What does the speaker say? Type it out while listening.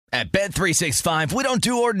At Bet365, we don't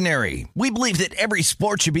do ordinary. We believe that every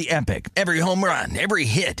sport should be epic. Every home run, every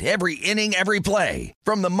hit, every inning, every play.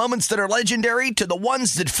 From the moments that are legendary to the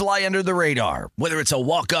ones that fly under the radar. Whether it's a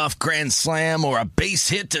walk-off grand slam or a base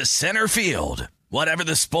hit to center field. Whatever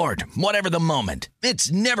the sport, whatever the moment.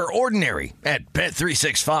 It's never ordinary at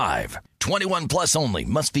Bet365. 21 plus only.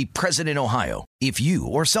 Must be present in Ohio. If you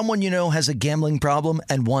or someone you know has a gambling problem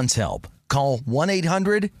and wants help, call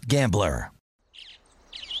 1-800-GAMBLER.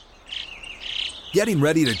 Getting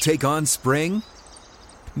ready to take on spring?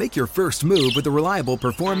 Make your first move with the reliable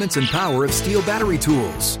performance and power of Steel battery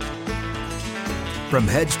tools. From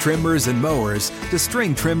hedge trimmers and mowers to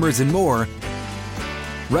string trimmers and more,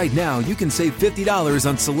 right now you can save $50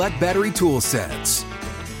 on select battery tool sets.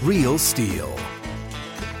 Real Steel.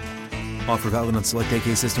 Offer valid on select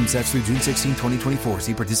AK system sets through June 16, 2024.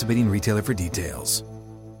 See participating retailer for details.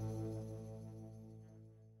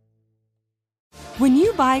 When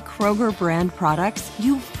you buy Kroger brand products,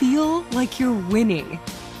 you feel like you're winning.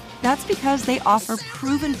 That's because they offer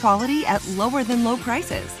proven quality at lower than low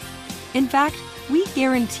prices. In fact, we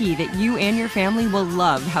guarantee that you and your family will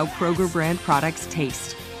love how Kroger brand products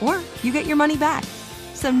taste, or you get your money back.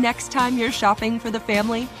 So next time you're shopping for the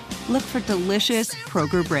family, look for delicious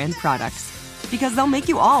Kroger brand products, because they'll make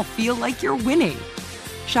you all feel like you're winning.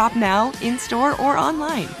 Shop now, in-store, or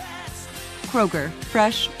online. Kroger,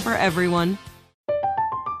 fresh for everyone.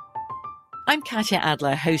 I'm Katya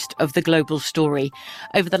Adler, host of The Global Story.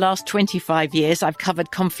 Over the last 25 years, I've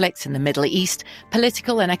covered conflicts in the Middle East,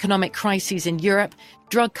 political and economic crises in Europe,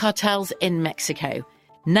 drug cartels in Mexico.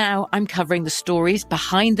 Now I'm covering the stories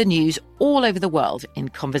behind the news all over the world in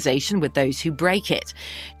conversation with those who break it.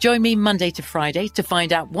 Join me Monday to Friday to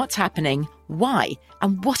find out what's happening, why,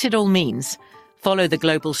 and what it all means. Follow The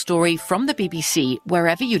Global Story from the BBC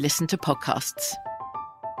wherever you listen to podcasts.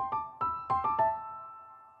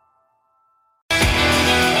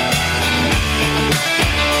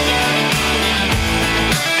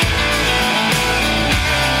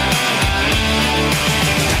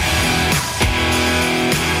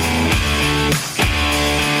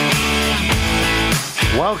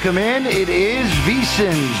 Welcome in. It is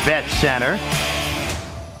VSiN's Bet Center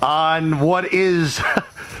on what is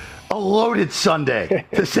a loaded Sunday,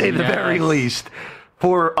 to say the very least,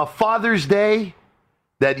 for a Father's Day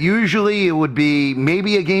that usually it would be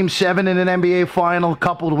maybe a Game 7 in an NBA Final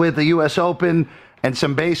coupled with the U.S. Open and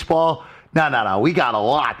some baseball. No. We got a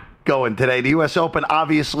lot going today. The U.S. Open,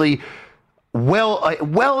 obviously,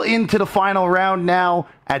 well into the final round now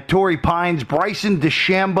at Torrey Pines. Bryson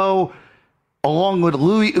DeChambeau, along with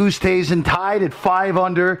Louis Oosthuizen, tied at 5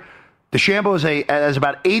 under. DeChambeau has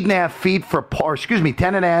about 8.5 feet for par,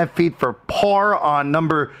 10.5 feet for par on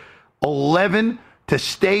number 11 to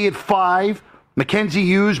stay at 5. Mackenzie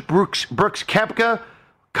Hughes, Brooks Koepka,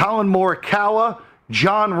 Colin Morikawa,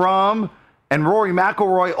 Jon Rahm, and Rory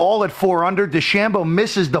McIlroy all at 4 under. DeChambeau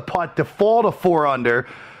misses the putt to fall to 4 under.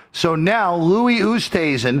 So now Louis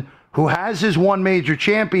Oosthuizen, who has his one major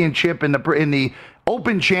championship in the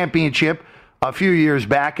Open Championship a few years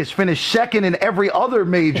back, has finished second in every other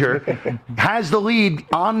major, has the lead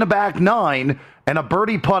on the back 9, and a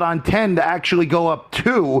birdie putt on 10 to actually go up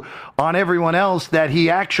 2 on everyone else that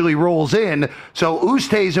he actually rolls in. So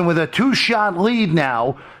Oosthuizen with a 2-shot lead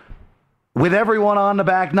now with everyone on the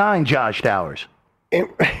back 9, Josh Towers.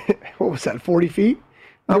 What was that, 40 feet?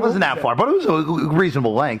 It wasn't that far, but it was a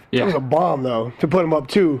reasonable length. Yeah. It was a bomb, though, to put him up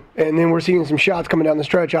 2. And then we're seeing some shots coming down the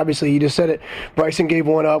stretch. Obviously, you just said it. Bryson gave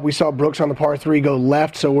one up. We saw Brooks on the par 3 go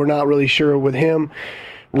left, so we're not really sure with him.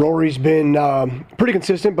 Rory's been pretty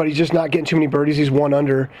consistent, but he's just not getting too many birdies. He's 1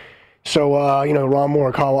 under. So, Ron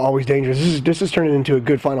Morikawa, always dangerous. This is turning into a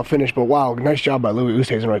good final finish, but wow, nice job by Louis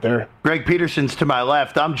Oosthuizen right there. Greg Peterson's to my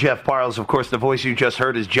left. I'm Jeff Parles. Of course, the voice you just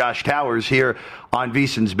heard is Josh Towers here on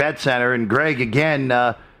VSiN's Bet Center. And Greg, again,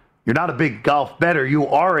 you're not a big golf bettor. You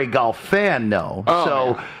are a golf fan, though.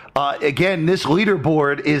 Again, this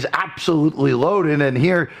leaderboard is absolutely loaded, and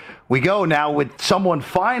here we go now with someone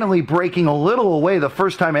finally breaking a little away. The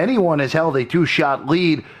first time anyone has held a 2-shot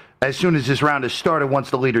lead as soon as this round has started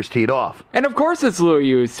once the leaders teed off. And of course it's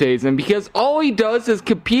Louis Oosthuizen, because all he does is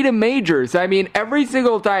compete in majors. I mean, every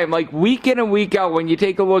single time, like week in and week out, when you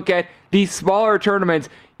take a look at these smaller tournaments,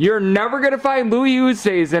 you're never going to find Louis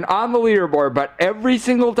Oosthuizen on the leaderboard, but every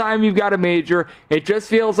single time you've got a major, it just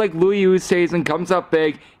feels like Louis Oosthuizen comes up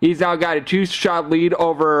big. He's now got a 2-shot lead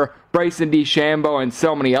over Bryson DeChambeau and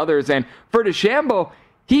so many others. And for DeChambeau,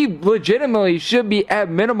 he legitimately should be at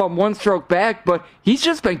minimum 1 stroke back, but he's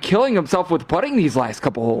just been killing himself with putting these last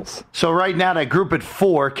couple holes. So right now, that group at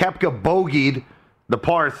 4, Koepka bogeyed the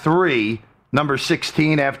par 3 number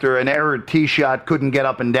 16, after an errored tee shot, couldn't get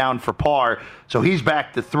up and down for par. So he's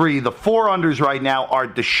back to 3. The 4-unders right now are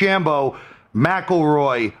DeChambeau,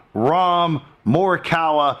 McIlroy, Rahm,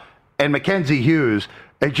 Morikawa, and Mackenzie Hughes.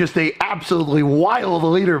 It's just a absolutely wild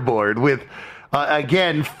leaderboard with,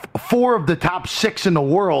 again, 4 of the top 6 in the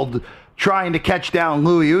world trying to catch down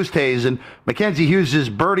Louis Oosthuizen, and Mackenzie Hughes'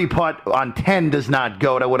 birdie putt on 10 does not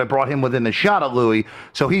go. That would have brought him within the shot of Louis,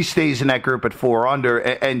 so he stays in that group at 4 under.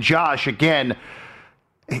 And Josh, again,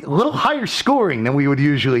 a little higher scoring than we would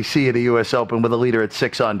usually see at the U.S. Open with a leader at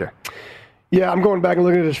 6 under. Yeah, I'm going back and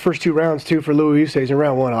looking at his first 2 rounds, too, for Louis Oosthuizen.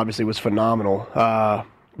 Round 1, obviously, was phenomenal.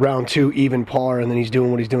 Round 2, even par, and then he's doing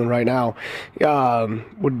what he's doing right now.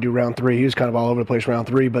 Wouldn't do round 3. He was kind of all over the place round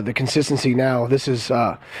 3, but the consistency now, this is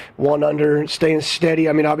 1 under, staying steady.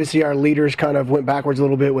 I mean, obviously our leaders kind of went backwards a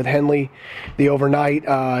little bit with Henley, the overnight.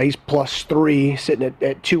 He's +3, sitting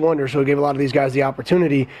at 2 under, so it gave a lot of these guys the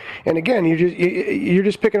opportunity. And again, you're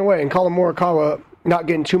just picking away. And Colin Morikawa, not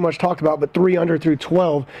getting too much talked about, but 3 under through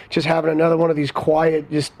 12, just having another one of these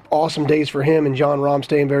quiet, just awesome days for him. And Jon Rahm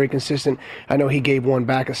staying very consistent. I know he gave one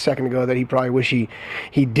back a second ago that he probably wish he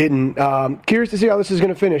didn't. Curious to see how this is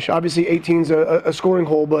going to finish. Obviously, 18's a scoring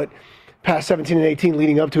hole, but past 17 and 18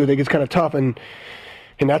 leading up to it, it gets kind of tough, and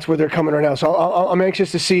that's where they're coming right now. So I'm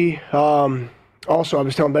anxious to see. Also, I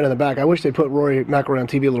was telling Ben in the back, I wish they put Rory McIlroy on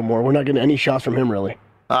TV a little more. We're not getting any shots from him, really.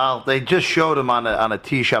 They just showed him on a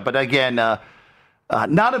tee shot, but again,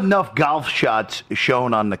 not enough golf shots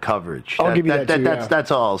shown on the coverage. I'll give you that too,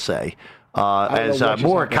 That's all I'll say. As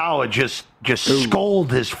Morikawa just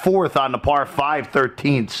scolded his 4th on the par 5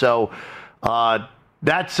 13th. So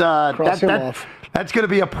that's going to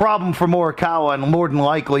be a problem for Morikawa, and more than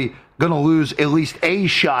likely going to lose at least a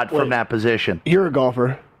shot from that position. You're a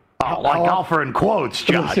golfer. Golfer in quotes,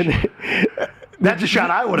 Josh. That's a shot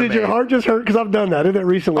I would have made. Did your heart just hurt? Because I've done that. I did that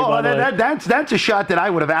recently. That's a shot that I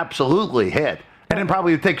would have absolutely hit. And then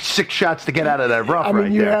probably would take 6 shots to get out of that rough. I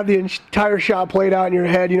mean, you have the entire shot played out in your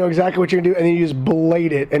head. You know exactly what you're going to do, and then you just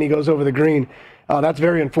blade it, and he goes over the green. That's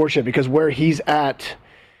very unfortunate because where he's at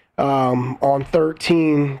on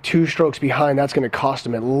 13, 2 strokes behind, that's going to cost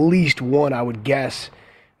him at least 1, I would guess.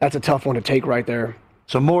 That's a tough one to take right there.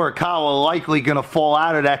 So Morikawa likely going to fall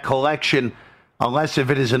out of that collection unless if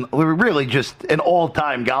it is really just an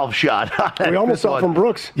all-time golf shot. We almost saw it from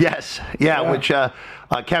Brooks. Yes. Yeah. Which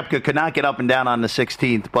Koepka could not get up and down on the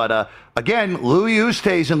 16th. But again, Louis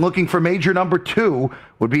Oosthuizen looking for major number 2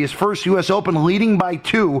 would be his first U.S. Open, leading by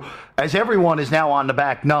 2, as everyone is now on the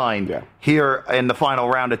back 9 here in the final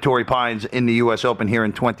round at Torrey Pines in the U.S. Open here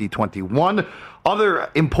in 2021. Other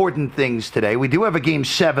important things today. We do have a Game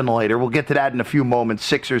 7 later. We'll get to that in a few moments,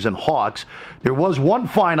 Sixers and Hawks. There was one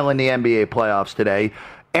final in the NBA playoffs today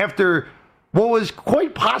after what was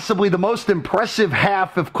quite possibly the most impressive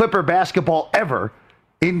half of Clipper basketball ever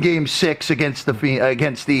in Game 6 against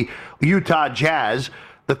the Utah Jazz.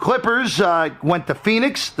 The Clippers went to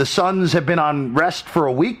Phoenix. The Suns have been on rest for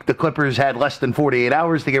a week. The Clippers had less than 48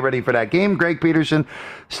 hours to get ready for that game. Greg Peterson,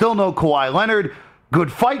 still no Kawhi Leonard. Good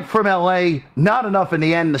fight from L.A., not enough in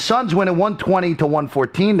the end. The Suns win at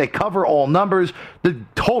 120-114. They cover all numbers. The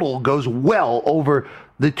total goes well over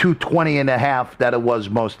the 220.5 that it was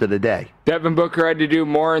most of the day. Devin Booker had to do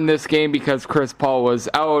more in this game because Chris Paul was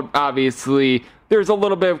out. Obviously, there's a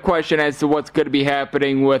little bit of question as to what's going to be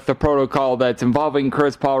happening with the protocol that's involving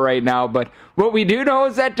Chris Paul right now, but what we do know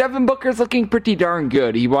is that Devin Booker's looking pretty darn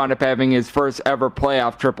good. He wound up having his first ever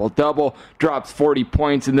playoff triple-double, drops 40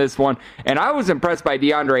 points in this one, and I was impressed by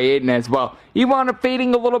DeAndre Ayton as well. He wound up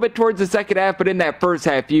fading a little bit towards the second half, but in that first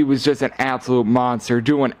half, he was just an absolute monster,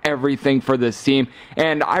 doing everything for this team,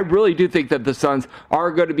 and I really do think that the Suns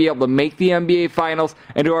are going to be able to make the NBA Finals,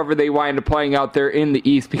 and whoever they wind up playing out there in the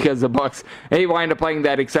East, because the Bucks, they wind up playing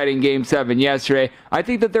that exciting Game 7 yesterday. I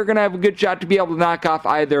think that they're going to have a good shot to be able to knock off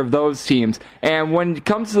either of those teams. And when it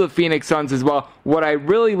comes to the Phoenix Suns as well, what I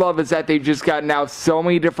really love is that they've just got now so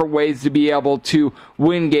many different ways to be able to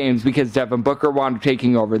win games because Devin Booker wound up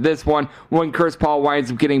taking over this one. When Chris Paul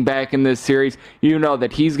winds up getting back in this series, you know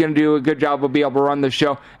that he's going to do a good job of being able to run the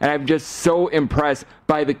show. And I'm just so impressed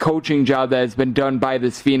by the coaching job that has been done by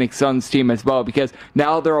this Phoenix Suns team as well, because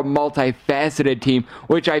now they're a multifaceted team,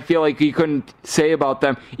 which I feel like you couldn't say about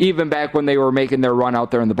them even back when they were making their run out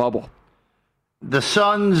there in the bubble. The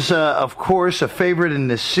Suns, of course, a favorite in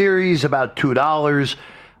this series, about $2,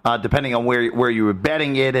 depending on where you were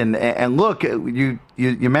betting it. And look, you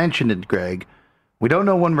mentioned it, Greg. We don't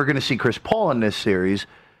know when we're going to see Chris Paul in this series.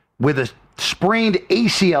 With a sprained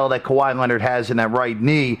ACL that Kawhi Leonard has in that right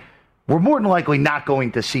knee, we're more than likely not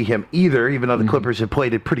going to see him either, even though the Clippers have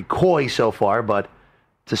played it pretty coy so far. But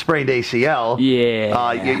It's a sprained ACL.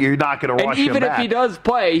 Yeah. You're not going to rush him back. And even if he does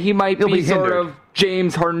play, he might be sort of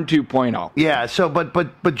James Harden 2.0. Yeah, so,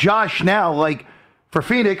 but Josh, now, like, for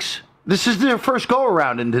Phoenix, this is their first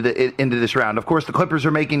go-around into this round. Of course, the Clippers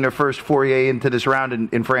are making their first foray into this round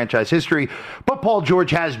in franchise history, but Paul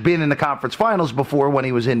George has been in the conference finals before when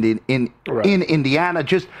he was in Indiana.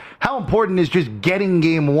 Just how important is just getting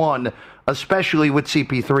game one, especially with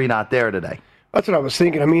CP3 not there today? That's what I was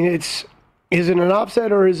thinking. I mean, is it an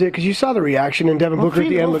upset or is it, because you saw the reaction and Devin Booker at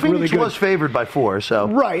the end looked really good. Phoenix was favored by 4, so.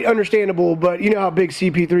 Right, understandable, but you know how big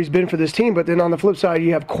CP3's been for this team, but then on the flip side,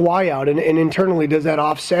 you have Kawhi out, and internally, does that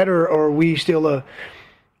offset, or are we still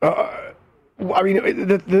I mean,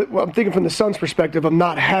 I'm thinking from the Suns' perspective of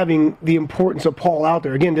not having the importance of Paul out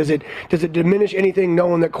there. Again, does it diminish anything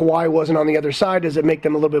knowing that Kawhi wasn't on the other side? Does it make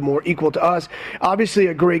them a little bit more equal to us? Obviously,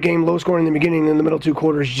 a great game, low scoring in the beginning, and in the middle 2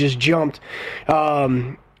 quarters just jumped.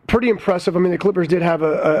 Pretty impressive. I mean, the Clippers did have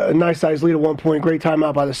a nice size lead at one point, great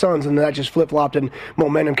timeout by the Suns, and that just flip-flopped and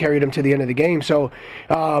momentum carried them to the end of the game. So,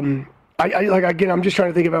 I'm just trying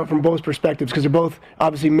to think about it from both perspectives because they're both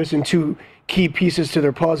obviously missing 2 key pieces to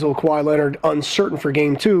their puzzle. Kawhi Leonard uncertain for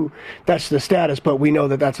game 2. That's the status, but we know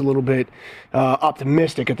that that's a little bit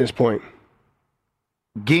optimistic at this point.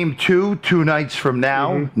 Game 2, 2 nights from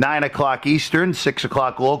now, 9 o'clock Eastern, 6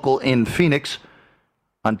 o'clock local in Phoenix.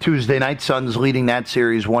 On Tuesday night, Suns leading that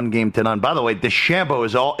series 1-0. By the way, DeChambeau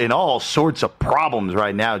is in all sorts of problems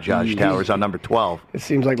right now, Josh Towers, on number 12. It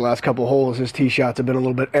seems like the last couple holes, his tee shots have been a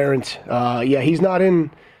little bit errant. He's not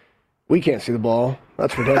in. We can't see the ball.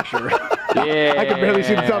 That's for damn sure. Yeah. I can barely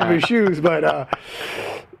see the top of his shoes, but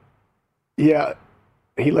he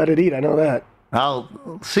let it eat. I know that.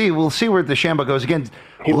 We'll see where DeChambeau goes again.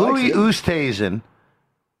 Louis Oosthuizen.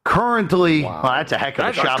 Currently, well, that's a heck of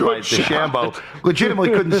a shot by DeChambeau. Legitimately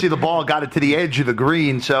couldn't see the ball, got it to the edge of the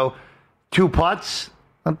green. So 2 putts,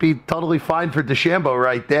 that'd be totally fine for DeChambeau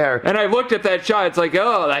right there. And I looked at that shot. It's like,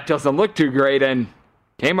 oh, that doesn't look too great. And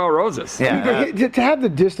came out roses. Yeah. To have the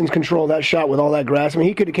distance control of that shot with all that grass, I mean,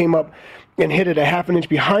 he could have came up and hit it a half an inch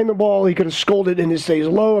behind the ball. He could have scolded and it stays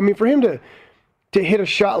low. I mean, for him to hit a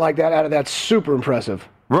shot like that out of that's super impressive.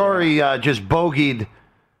 Rory just bogeyed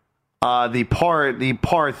the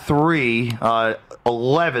par 3,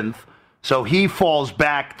 11th. So he falls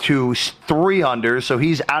back to 3 under. So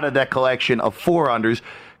he's out of that collection of 4 unders.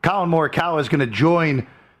 Colin Morikawa is going to join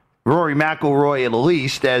Rory McIlroy at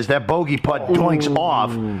least as that bogey putt doinks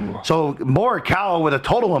off. So Morikawa with a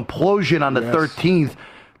total implosion on the 13th.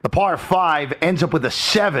 The par 5 ends up with a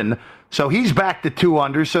 7. So he's back to 2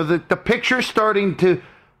 under. So the picture's starting to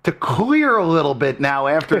clear a little bit now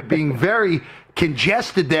after being very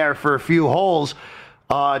congested there for a few holes.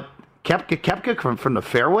 Koepka from the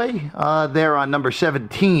fairway there on number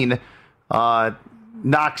 17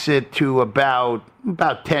 knocks it to about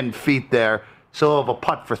 10 feet there. So he'll have a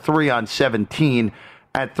putt for 3 on 17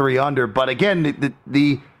 at 3 under. But again,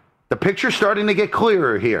 the picture's starting to get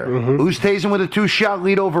clearer here. Oosthuizen with a 2-shot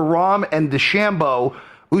lead over Rahm and DeChambeau.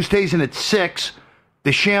 Oosthuizen at 6,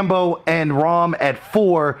 DeChambeau and Rahm at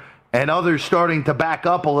 4. And others starting to back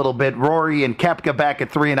up a little bit. Rory and Koepka back at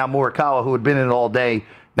 3, and now Morikawa, who had been in it all day,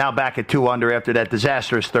 now back at 2 under after that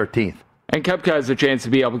disastrous 13th. And Koepka has a chance to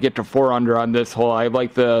be able to get to 4 under on this hole. I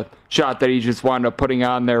like the shot that he just wound up putting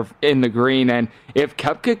on there in the green. And if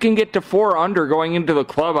Koepka can get to 4 under going into the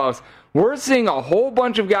clubhouse, we're seeing a whole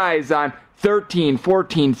bunch of guys on 13,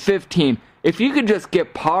 14, 15. If you could just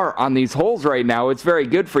get par on these holes right now, it's very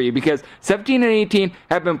good for you because 17 and 18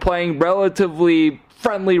 have been playing relatively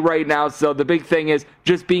friendly right now, so the big thing is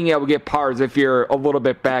just being able to get pars if you're a little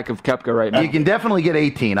bit back of Koepka right now. You can definitely get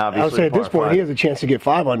 18, obviously. I would say at this point, 5. He has a chance to get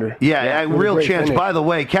 5 under. Yeah, real chance. Finish. By the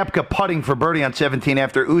way, Koepka putting for birdie on 17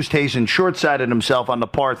 after Oosthuizen short-sided himself on the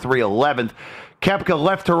par 3 11th. Koepka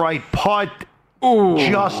left to right putt,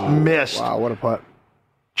 just missed. Wow, what a putt.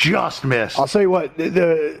 Just missed. I'll say what,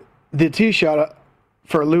 the tee shot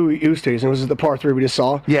for Louis Oosthuizen, was the par 3 we just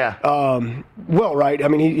saw. Yeah. Well, right. I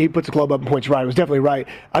mean, he puts the club up and points right. It was definitely right.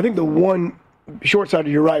 I think the one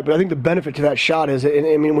short-sided, you're right, but I think the benefit to that shot is,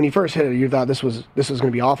 I mean, when he first hit it, you thought this was going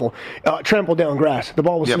to be awful. Trampled down grass. The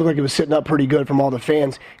ball looked like it was sitting up pretty good from all the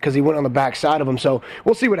fans because he went on the back side of him. So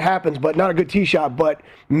we'll see what happens, but not a good tee shot, but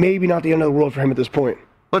maybe not the end of the world for him at this point.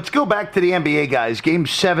 Let's go back to the NBA, guys. Game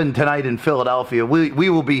 7 tonight in Philadelphia. We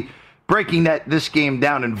will be breaking this game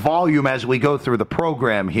down in volume as we go through the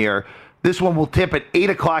program here. This one will tip at 8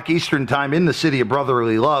 o'clock Eastern time in the city of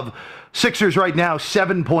brotherly love. Sixers right now,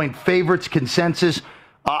 7-point favorites consensus.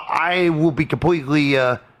 I will be completely,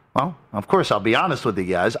 well, of course I'll be honest with you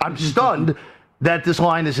guys. I'm stunned that this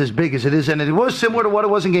line is as big as it is. And it was similar to what it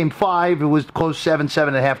was in Game 5. It was close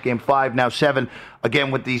 7.5 Game 5, now 7,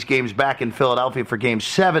 again with these games back in Philadelphia for Game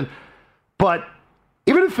 7. But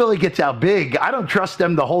even if Philly gets out big, I don't trust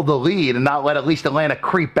them to hold the lead and not let at least Atlanta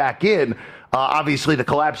creep back in. Obviously, the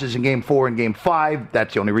collapses in Game 4 and Game 5,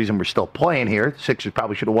 that's the only reason we're still playing here. Sixers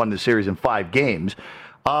probably should have won the series in 5 games.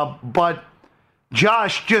 But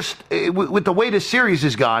Josh, just with the way this series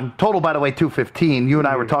has gone, total, by the way, 215. You and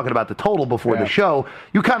I were talking about the total before the show.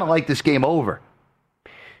 You kind of like this game over.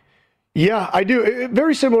 Yeah, I do.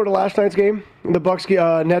 Very similar to last night's game, the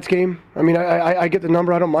Bucks-Nets game. I mean, I get the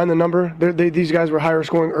number. I don't mind the number. These guys were higher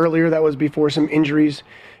scoring earlier. That was before some injuries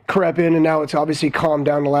crept in, and now it's obviously calmed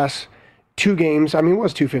down the last 2 games. I mean, it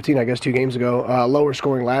was 215, I guess, 2 games ago. Lower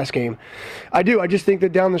scoring last game. I do. I just think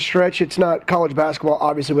that down the stretch, it's not college basketball.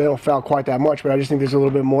 Obviously, we don't foul quite that much, but I just think there's a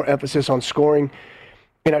little bit more emphasis on scoring.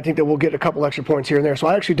 And I think that we'll get a couple extra points here and there. So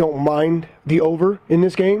I actually don't mind the over in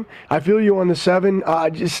this game. I feel you on the 7.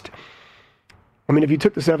 I mean, if you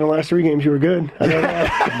took the 7 last 3 games, you were good. I know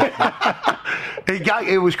that.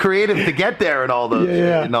 It was creative to get there in all those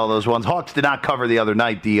in all those ones. Hawks did not cover the other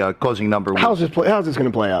night. The closing number. How's this going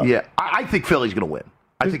to play out? Yeah, I think Philly's going to win.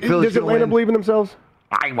 Does Atlanta believe in themselves?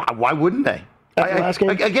 Why wouldn't they? After the last game?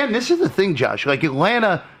 Again, this is the thing, Josh. Like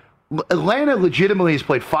Atlanta legitimately has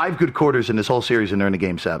played 5 good quarters in this whole series, and they're in the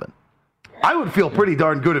Game 7. I would feel pretty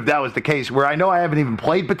darn good if that was the case. Where I know I haven't even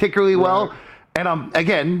played particularly well, and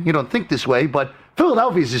again, you don't think this way, but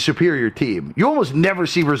Philadelphia is a superior team. You almost never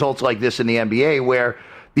see results like this in the NBA where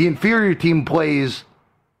the inferior team plays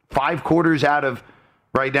 5 quarters out of,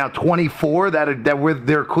 right now, 24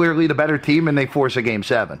 they're clearly the better team and they force a Game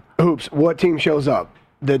 7. Hoops, what team shows up?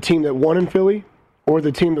 The team that won in Philly or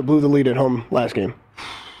the team that blew the lead at home last game?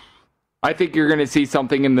 I think you're going to see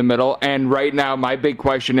something in the middle. And right now, my big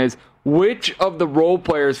question is, which of the role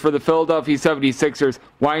players for the Philadelphia 76ers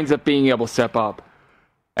winds up being able to step up?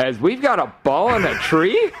 As we've got a ball in a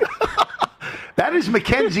tree? That is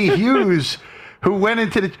Mackenzie Hughes, who went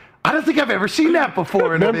into the... I don't think I've ever seen that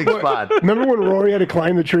before in a big spot. Remember when Rory had to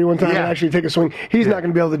climb the tree one time and actually take a swing? He's not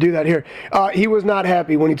going to be able to do that here. He was not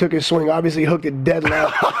happy when he took his swing. Obviously, he hooked it dead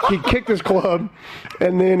left. He kicked his club.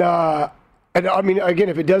 And then, I mean, again,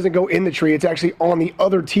 if it doesn't go in the tree, it's actually on the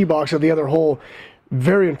other tee box of the other hole.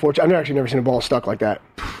 Very unfortunate. I've actually never seen a ball stuck like that.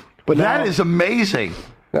 But that is amazing.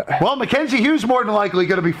 Well, Mackenzie Hughes more than likely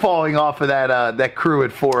going to be falling off of that crew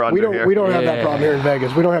at 4 under. We don't have that problem here in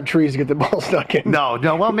Vegas. We don't have trees to get the ball stuck in. No.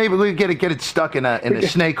 Well, maybe we get it stuck in a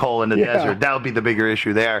snake hole in the desert. That would be the bigger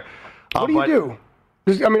issue there. What do you do?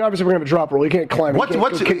 I mean, obviously we're going to have a drop rule. You can't climb it.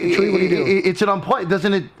 What's kick the tree. What do you do? It's an unplay.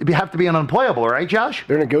 Doesn't it have to be an unplayable, right, Josh?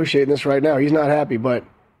 They're negotiating this right now. He's not happy, but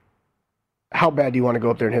how bad do you want to go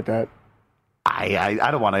up there and hit that? I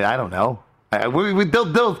don't want to. I don't know.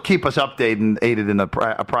 They'll keep us aided and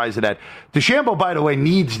apprised of that. DeChambeau, by the way,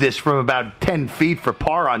 needs this from about 10 feet for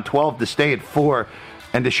par on 12 to stay at 4.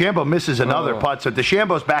 And DeChambeau misses another putt, so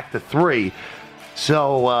DeChambeau's back to 3.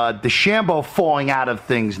 So DeChambeau falling out of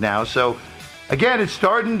things now. So, again, it's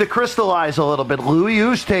starting to crystallize a little bit. Louis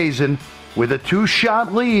Oosthuizen with a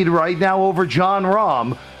 2-shot lead right now over Jon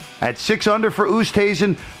Rahm. At 6 under for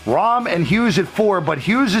Oosthuizen, Rahm and Hughes at 4, but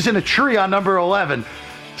Hughes is in a tree on number 11.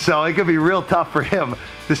 So it could be real tough for him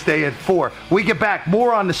to stay at 4. We get back,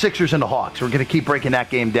 more on the Sixers and the Hawks. We're going to keep breaking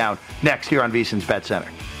that game down next here on VSiN's Bet Center.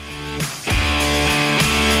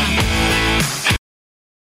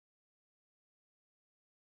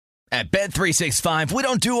 At Bet365, we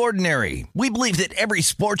don't do ordinary. We believe that every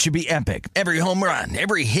sport should be epic. Every home run,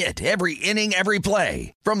 every hit, every inning, every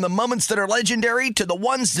play. From the moments that are legendary to the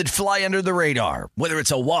ones that fly under the radar. Whether it's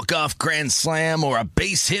a walk-off grand slam or a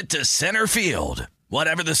base hit to center field.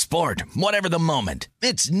 Whatever the sport, whatever the moment.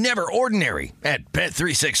 It's never ordinary at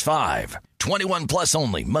Bet365. 21 plus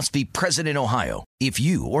only. Must be present in Ohio. If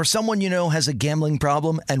you or someone you know has a gambling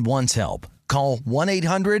problem and wants help, call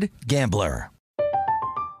 1-800-GAMBLER.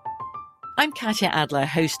 I'm Katya Adler,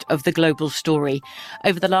 host of The Global Story.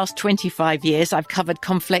 Over the last 25 years, I've covered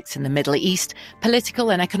conflicts in the Middle East,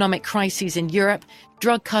 political and economic crises in Europe,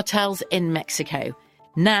 drug cartels in Mexico.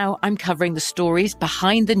 Now I'm covering the stories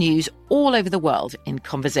behind the news all over the world in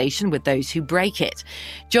conversation with those who break it.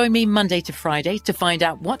 Join me Monday to Friday to find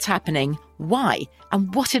out what's happening, why,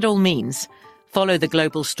 and what it all means. Follow The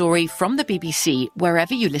Global Story from the BBC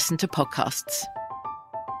wherever you listen to podcasts.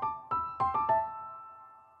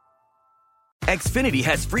 Xfinity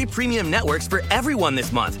has free premium networks for everyone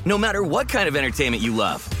this month, no matter what kind of entertainment you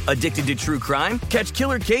love. Addicted to true crime? Catch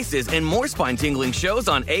killer cases and more spine-tingling shows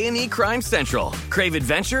on A&E Crime Central. Crave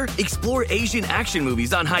adventure? Explore Asian action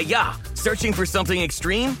movies on Hi-YAH. Searching for something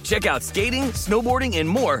extreme? Check out skating, snowboarding, and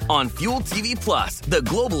more on Fuel TV Plus, the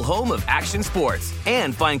global home of action sports.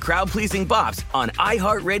 And find crowd-pleasing bops on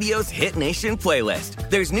iHeartRadio's Hit Nation playlist.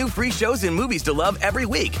 There's new free shows and movies to love every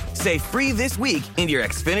week. Say free this week in your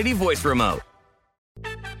Xfinity voice remote.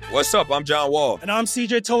 What's up? I'm John Wall. And I'm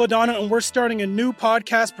CJ Toledano, and we're starting a new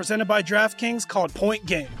podcast presented by DraftKings called Point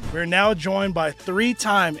Game. We're now joined by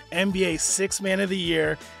three-time NBA Sixth Man of the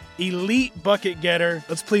Year, elite bucket getter.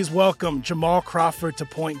 Let's please welcome Jamal Crawford to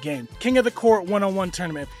Point Game. King of the Court one-on-one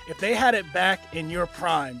tournament. If they had it back in your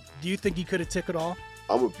prime, do you think you could have took it all?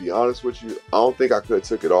 I'm going to be honest with you. I don't think I could have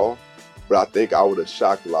took it all, but I think I would have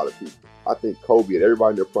shocked a lot of people. I think Kobe and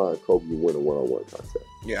everybody in their prime, Kobe would win a one-on-one contest.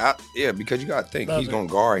 Yeah, because you got to think he's going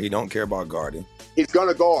to guard. He don't care about guarding. He's going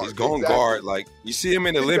to guard. He's going to guard. Like, you see him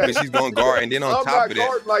in the Olympics, he's going to guard. And then on top of that. I'm not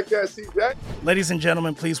guarding like that, CJ. Ladies and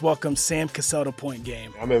gentlemen, please welcome Sam Cassell to Point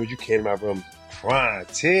Game. I remember you came to my room crying,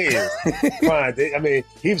 tears, crying. I mean,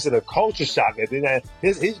 he was in a culture shock. And then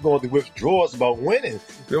he's going through withdrawals about winning.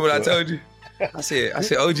 Remember what I told you? I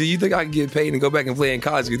said, OG, you think I can get paid and go back and play in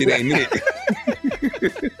college because it ain't it?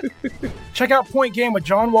 Check out Point Game with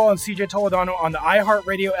John Wall and CJ Toledano on the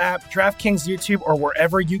iHeartRadio app, DraftKings YouTube, or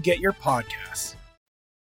wherever you get your podcasts.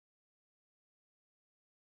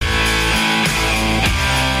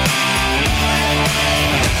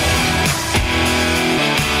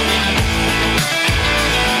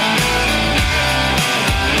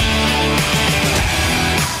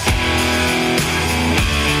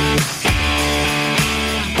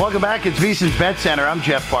 Welcome back. It's VSiN's Bet Center. I'm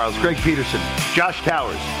Jeff Parles, Greg Peterson, Josh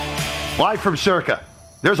Towers, live from Circa.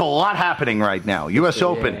 There's a lot happening right now. U.S.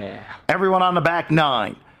 Open. Everyone on the back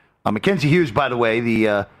nine. Mackenzie Hughes, by the way,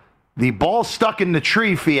 the ball stuck in the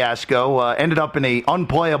tree fiasco ended up in a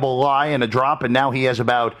unplayable lie and a drop, and now he has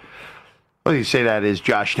about, what do you say that is,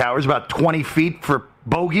 Josh Towers, about 20 feet for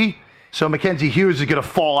bogey. So Mackenzie Hughes is going to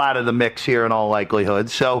fall out of the mix here in all likelihood.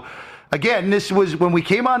 So, again, this was, when we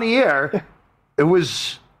came on the air, it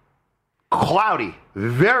was cloudy,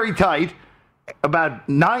 very tight, about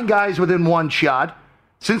 9 guys within one shot.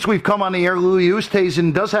 Since we've come on the air, Louis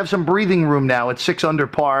Oosthuizen does have some breathing room now at 6 under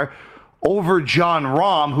par over Jon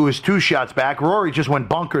Rahm, who is 2 shots back. Rory just went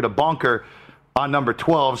bunker to bunker on number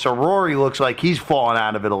 12, so Rory looks like he's fallen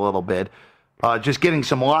out of it a little bit. Just getting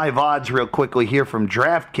some live odds real quickly here from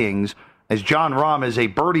DraftKings, as Jon Rahm is a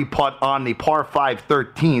birdie putt on the par 5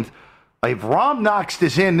 13th. If Rahm knocks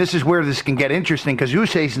this in, this is where this can get interesting because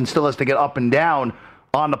Oosthuizen still has to get up and down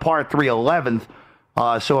on the par 3 11th.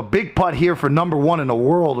 So a big putt here for number 1 in the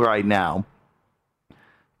world right now.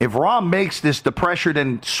 If Rahm makes this, the pressure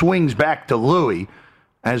then swings back to Louis.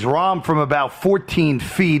 As Rahm from about 14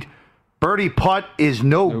 feet, birdie putt is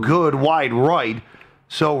no good wide right.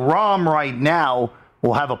 So Rahm right now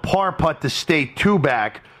will have a par putt to stay 2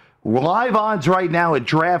 back. Live odds right now at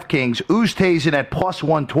DraftKings. Oosthuizen at plus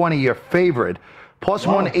 120, your favorite. Plus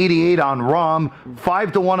 188 on Rahm.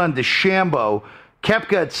 5-1 on DeChambeau.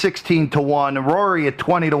 Koepka at 16-1. Rory at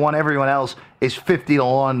 20-1. Everyone else is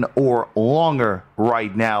 50-1 or longer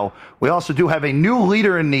right now. We also do have a new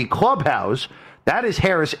leader in the clubhouse. That is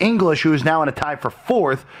Harris English, who is now in a tie for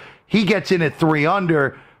 4th. He gets in at 3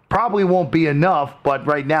 under. Probably won't be enough, but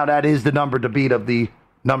right now that is the number to beat of the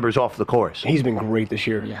numbers off the course. He's been great this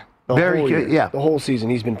year. Yeah. Very good, yeah. The whole season,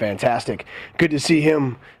 he's been fantastic. Good to see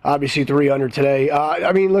him, obviously, 3 under today.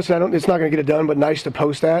 I mean, listen, it's not going to get it done, but nice to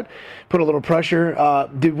post that, put a little pressure.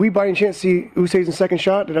 Did we, by any chance, see Oosthuizen's second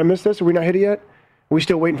shot? Did I miss this? Are we not hit it yet? Are we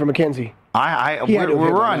still waiting for Mackenzie? We're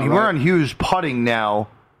on Hughes putting now.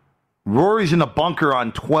 Rory's in the bunker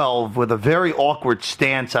on 12 with a very awkward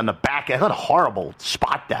stance on the back. What a horrible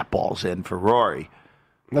spot that ball's in for Rory.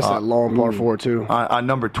 That's that long par 4, too. On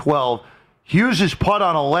number 12. Hughes' putt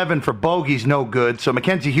on 11 for bogey's no good, so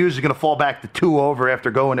Mackenzie Hughes is going to fall back to 2 under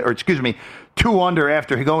after going in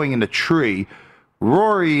the tree.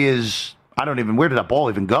 Rory is, where did that ball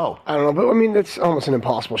even go? I don't know, but I mean, that's almost an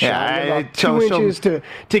impossible shot. Yeah, 2 inches to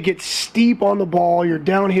get steep on the ball, you're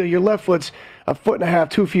downhill, your left foot's 1.5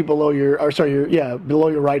 feet, 2 feet below below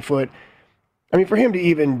your right foot. I mean, for him to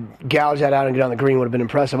even gouge that out and get on the green would have been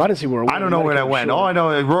impressive. I didn't see where it went. I don't know where that went. All I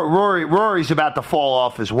know is Rory's about to fall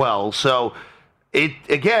off as well. So,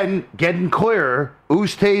 again, getting clearer.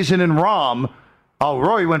 Oosthuizen and Rahm. Oh,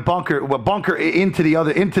 Rory went bunker into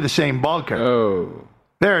the same bunker. Oh.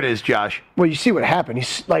 There it is, Josh. Well, you see what happened.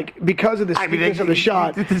 He's like, because of the steepness of the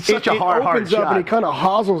shot, it's such a hard opens shot. up and he kind of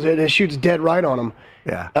hosels it and shoots dead right on him.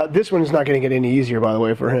 Yeah. This one is not going to get any easier, by the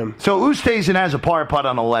way, for him. So Oosthuizen has a par putt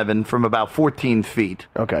on 11 from about 14 feet.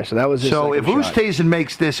 Okay, so that was his So if second shot. Oosthuizen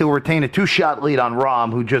makes this, he'll retain a 2-shot lead on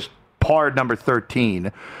Rahm, who just parred number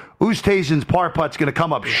 13. Oosthuizen's par putt's going to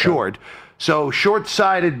come up short. So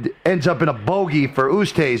short-sided ends up in a bogey for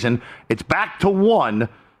Oosthuizen. It's back to 1.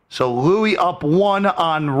 So Louis up 1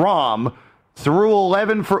 on Rahm. Through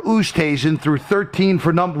 11 for Oosthuizen. Through 13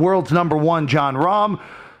 for world's number 1, Jon Rahm.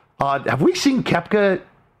 Have we seen Koepka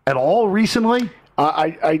at all recently?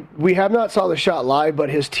 We have not saw the shot live, but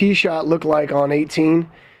his tee shot looked like on 18.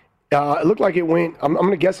 It looked like it went, I'm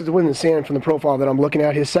going to guess it's within the sand from the profile that I'm looking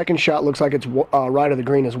at. His second shot looks like it's right of the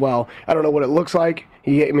green as well. I don't know what it looks like.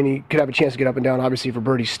 He could have a chance to get up and down, obviously, for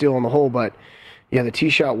birdie still on the hole, but yeah, the tee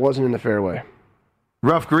shot wasn't in the fairway.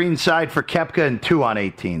 Rough green side for Koepka and 2 on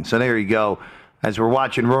 18. So there you go. As we're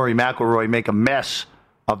watching Rory McIlroy make a mess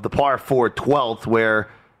of the par 4 12th, where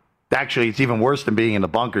actually it's even worse than being in the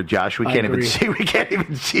bunker, Josh. We can't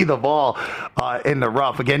even see the ball in the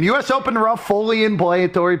rough. Again, U.S. Open rough fully in play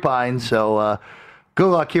at Torrey Pines. So good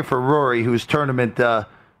luck here for Rory, whose tournament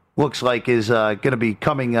looks like is going to be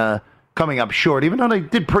coming up short. Even though they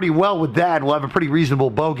did pretty well with that, we'll have a pretty reasonable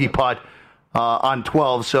bogey putt on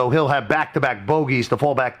 12. So he'll have back-to-back bogeys to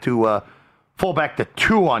fall back to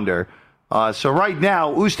 2 under. So right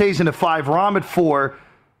now, Oosthuizen at 5, Rahm at 4,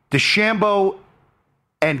 DeChambeau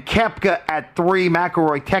and Koepka at 3,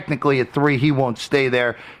 McIlroy technically at 3. He won't stay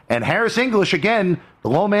there. And Harris English, again, the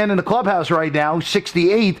low man in the clubhouse right now,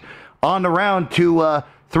 68 on the round to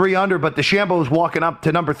 3 under. But DeChambeau's walking up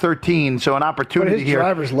to number 13, so an opportunity here.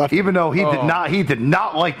 Driver's left. Even though he did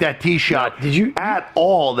not like that tee shot at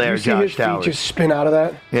all there, Josh Towers. Did you see his feet just spin out of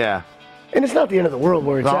that? Yeah. And it's not the end of the world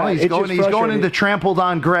where it's at. He's going into trampled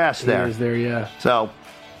on grass there. He is there, yeah. So,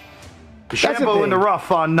 DeChambeau in the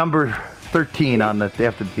rough on number 13 on after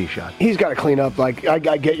the tee shot. He's got to clean up. Like, I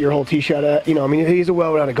get your whole tee shot. He's a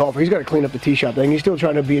well-rounded golfer. He's got to clean up the tee shot thing. He's still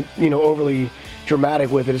trying to be, overly dramatic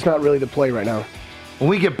with it. It's not really the play right now. When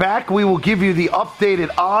we get back, we will give you the updated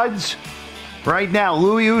odds. Right now,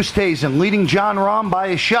 Louis Oosthuizen leading Jon Rahm by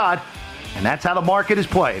a shot, and that's how the market is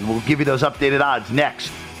playing. We'll give you those updated odds next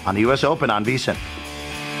on the U.S. Open on VSiN.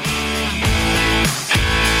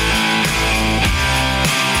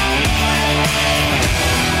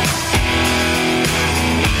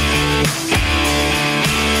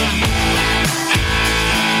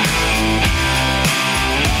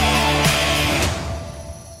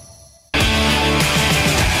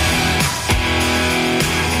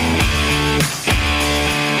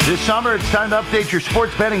 This summer, it's time to update your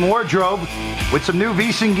sports betting wardrobe with some new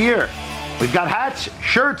VSiN gear. We've got hats,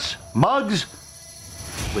 shirts, mugs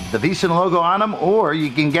with the VSiN logo on them, or you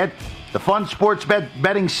can get the fun sports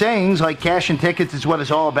betting sayings like cash and tickets is what it's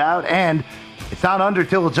all about, and it's not under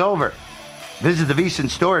till it's over. Visit the VSiN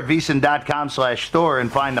store at vsin.com/store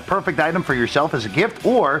and find the perfect item for yourself as a gift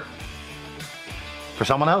or for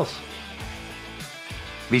someone else.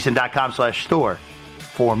 vsin.com/store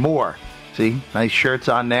for more. See, nice shirts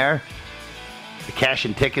on there. The cash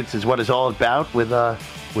and tickets is what it's all about with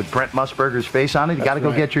Brent Musburger's face on it. You got to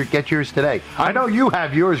go get yours today. I know you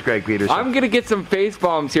have yours, Greg Peterson. I'm going to get some face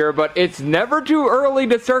bombs here, but it's never too early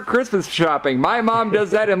to start Christmas shopping. My mom does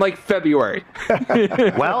that in like February.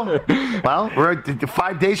 well, we're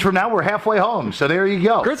 5 days from now. We're halfway home, so there you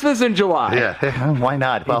go. Christmas in July. Yeah, why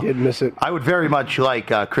not? Well, did miss it. I would very much like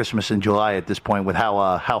Christmas in July at this point with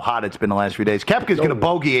how hot it's been the last few days. Koepka's going to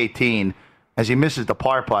bogey 18 as he misses the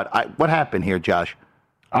par putt. What happened here, Josh?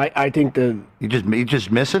 I think you just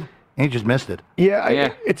miss it. He just missed it.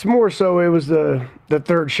 Yeah. It's more so it was the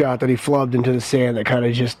third shot that he flubbed into the sand that kind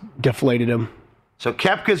of just deflated him. So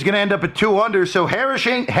Koepka's going to end up at 2 under. So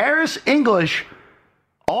Harris English,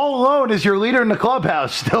 all alone, is your leader in the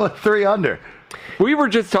clubhouse, still at 3 under. We were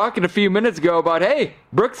just talking a few minutes ago about, hey,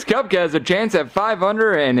 Brooks Koepka has a chance at 5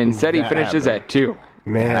 under, and instead he finishes at 2.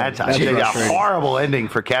 Man, that's a horrible ending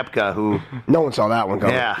for Koepka, who no one saw that one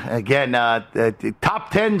coming. Yeah, again,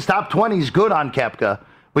 top 10s, top 20s, good on Koepka.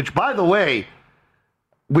 Which, by the way,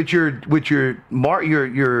 with your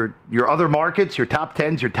other markets, your top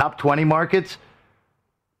 10s, your top 20 markets,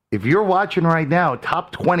 if you're watching right now,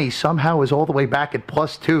 top 20 somehow is all the way back at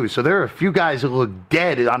 +2. So there are a few guys that look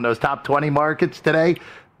dead on those top 20 markets today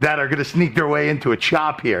that are going to sneak their way into a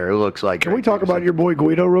chop here, it looks like. Can we talk about your boy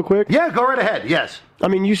Guido real quick? Yeah, go right ahead, yes.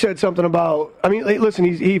 You said something about, listen,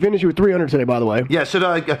 he finished with 300 today, by the way. Yeah, so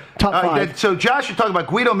top 5. So Josh is talking about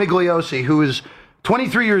Guido Migliosi, who is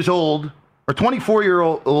 23 years old, or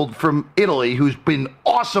 24-year-old from Italy, who's been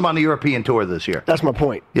awesome on the European Tour this year. That's my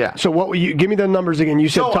point. Yeah. So give me the numbers again. You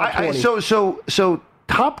said top 20. So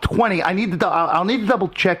top 20, I'll need to double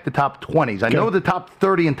check the top 20s. I know the top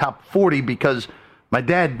 30 and top 40 because my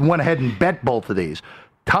dad went ahead and bet both of these.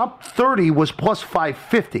 Top 30 was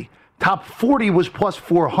 +550. Top 40 was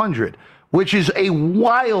 +400. which is a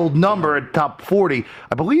wild number at top 40.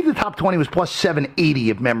 I believe the top 20 was plus 780,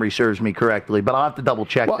 if memory serves me correctly, but I'll have to double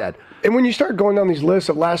check that. And when you start going down these lists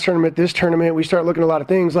of last tournament, this tournament, we start looking at a lot of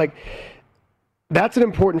things. Like, that's an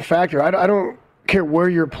important factor. I don't care where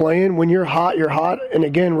you're playing. When you're hot, you're hot. And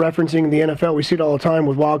again, referencing the NFL, we see it all the time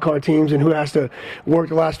with wild card teams and who has to work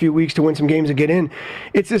the last few weeks to win some games to get in.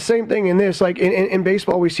 It's the same thing in this. Like in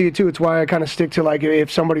baseball, we see it too. It's why I kind of stick to, like,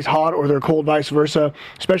 if somebody's hot or they're cold, vice versa.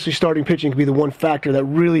 Especially starting pitching can be the one factor that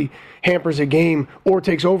really hampers a game or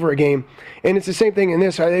takes over a game. And it's the same thing in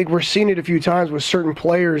this. I think we're seeing it a few times with certain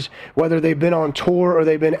players, whether they've been on tour or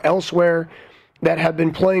they've been elsewhere, that have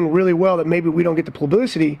been playing really well that maybe we don't get the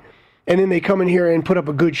publicity. And then they come in here and put up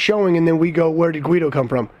a good showing, and then we go, where did Guido come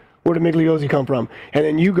from? Where did Migliozzi come from? And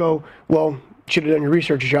then you go, well, should have done your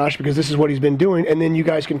research, Josh, because this is what he's been doing. And then you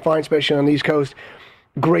guys can find, especially on the East Coast,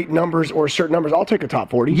 great numbers or certain numbers. I'll take a top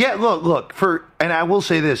 40. Yeah, look, and I will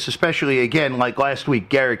say this, especially, again, like last week,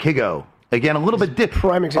 Garrett Higo. Again, a little bit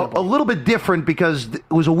prime example. A little bit different because it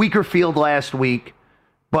was a weaker field last week,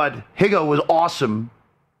 but Higo was awesome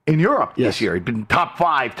in Europe this year. He'd been top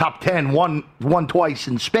 5, top 10, won twice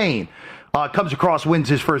in Spain. Comes across, wins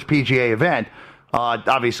his first PGA event.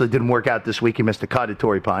 Obviously didn't work out this week. He missed a cut at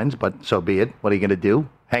Torrey Pines, but so be it. What are you going to do?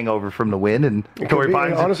 Hangover from the win and Torrey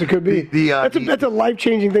Pines. Honestly, could be. That's a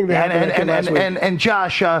life-changing thing that happened last week. And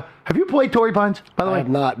Josh, have you played Torrey Pines, by the way? I have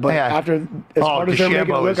not, but after as hard as they're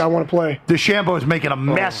making it look, I want to play. DeChambeau is making a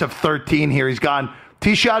mess of 13 here. He's gone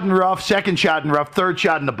tee shot in rough, second shot in rough, third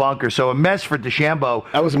shot in the bunker. So a mess for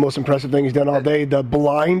DeChambeau. That was the most impressive thing he's done all day. The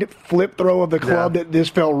blind flip throw of the club that this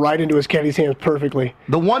fell right into his caddy's hands perfectly.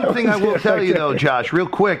 The one thing I will tell you, though, Josh, real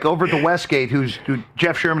quick, over at the Westgate, who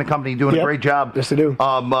Jeff Sherman and company doing a great job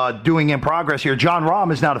doing in progress here. Jon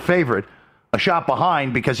Rahm is now the favorite, a shot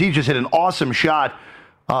behind, because he just hit an awesome shot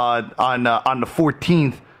on the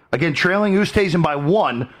 14th. Again, trailing Oosthuizen by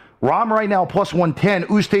 1. Rahm right now plus 110,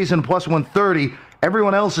 Oosthuizen plus 130.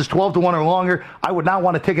 Everyone else is 12-1 or longer. I would not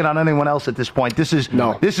want a ticket on anyone else at this point. This is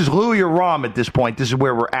Louis or Rahm at this point. This is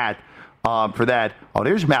where we're at for that. Oh,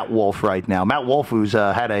 there's Matt Wolff right now. Matt Wolff, who's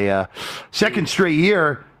had a second straight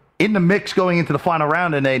year in the mix going into the final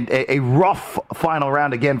round, and a rough final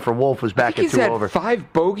round again for Wolff, was back at 2 over. He's had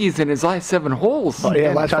 5 bogeys in his last 7 holes. Oh,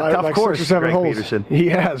 yeah, last 5, like 6 or 7 holes. Peterson. He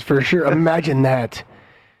has, for sure. Imagine that.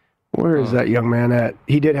 Where is that young man at?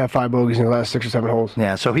 He did have 5 bogeys in the last 6 or 7 holes.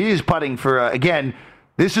 Yeah, so he is putting for, again,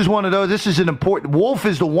 this is one of those, this is an important, Wolff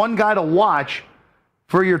is the one guy to watch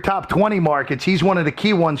for your top 20 markets. He's one of the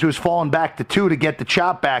key ones who's fallen back to 2 to get the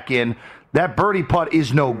chop back in. That birdie putt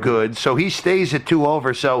is no good, so he stays at 2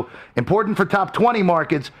 over. So important for top 20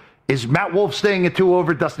 markets is Matt Wolff staying at 2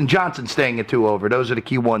 over, Dustin Johnson staying at 2 over. Those are the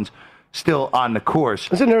key ones still on the course.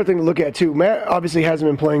 That's another thing to look at, too. Matt obviously hasn't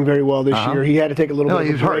been playing very well this year. He had to take a little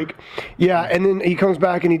bit of a break. Hurt. Yeah, and then he comes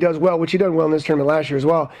back and he does well, which he done well in this tournament last year as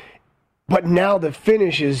well. But now the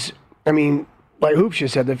finish is, I mean, like Hoops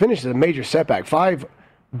just said, the finish is a major setback. 5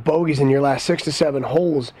 bogeys in your last 6 to 7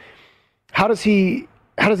 holes. How does he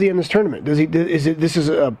end this tournament? This is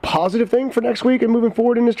a positive thing for next week and moving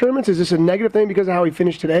forward in his tournaments? Is this a negative thing because of how he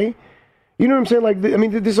finished today? You know what I'm saying? Like, I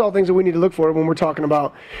mean, this is all things that we need to look for when we're talking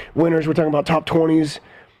about winners. We're talking about top 20s.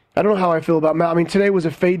 I don't know how I feel about Matt. I mean, today was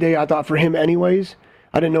a fade day, I thought, for him anyways.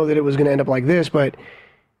 I didn't know that it was going to end up like this, but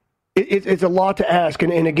it's a lot to ask.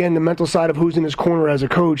 And again, the mental side of who's in his corner as a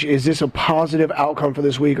coach, is this a positive outcome for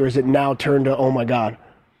this week, or is it now turned to, oh, my God?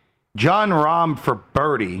 Jon Rahm for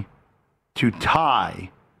birdie to tie.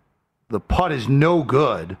 The putt is no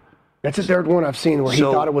good. That's the third one I've seen where he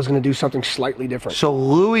thought it was going to do something slightly different. So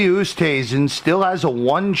Louis Oosthuizen still has a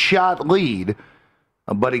 1-shot lead.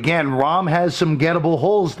 But again, Rahm has some gettable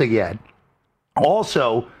holes to get.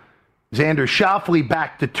 Also, Xander Schauffele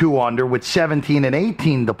back to 2 under with 17 and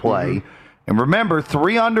 18 to play. Mm-hmm. And remember,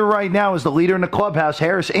 3 under right now is the leader in the clubhouse,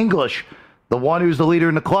 Harris English, the one who's the leader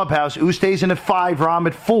in the clubhouse. Oosthuizen at 5, Rahm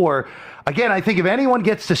at 4. Again, I think if anyone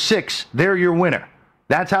gets to 6, they're your winner.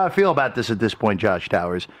 That's how I feel about this at this point, Josh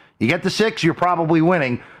Towers. You get to 6, you're probably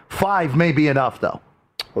winning. 5 may be enough, though.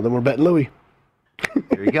 Well, then we're betting Louis.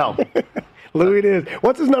 There you go. Louis it is.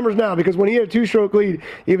 What's his numbers now? Because when he had a 2-stroke lead,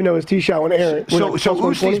 even though his tee shot went errant. So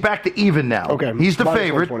Usti's back to even now. Okay. He's the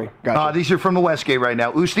favorite. Gotcha. These are from the Westgate right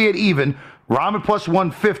now. Usti at even. Rahm at plus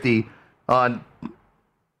 150. No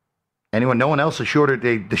one else is shorter.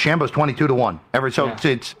 DeChambeau's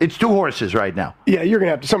 22-1. It's 2 horses right now. Yeah,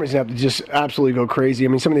 somebody's going to have to just absolutely go crazy. I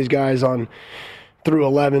mean, some of these guys on through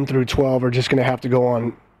 11, through 12 are just going to have to go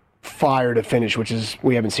on fire to finish, which is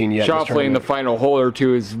we haven't seen yet. Schauffele in the final hole or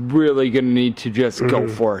 2 is really going to need to just go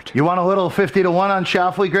for it. You want a little 50-1 on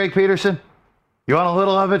Schauffele, Greg Peterson? You want a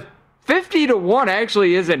little of it? 50-1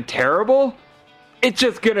 actually isn't terrible. It's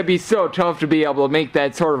just going to be so tough to be able to make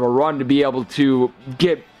that sort of a run to be able to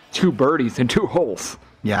get 2 birdies and 2 holes.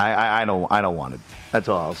 Yeah, I don't want it. That's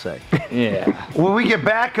all I'll say. Yeah. When we get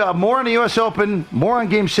back, more on the U.S. Open, more on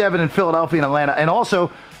Game 7 in Philadelphia and Atlanta, and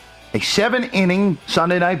also a 7-inning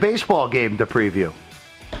Sunday Night Baseball game to preview.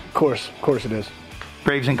 Of course it is.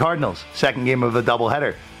 Braves and Cardinals, second game of the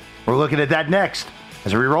doubleheader. We're looking at that next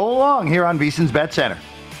as we roll along here on VSiN's Bet Center.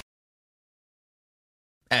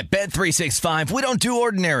 At Bet365, we don't do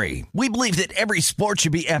ordinary. We believe that every sport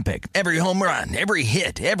should be epic. Every home run, every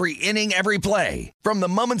hit, every inning, every play. From the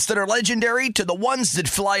moments that are legendary to the ones that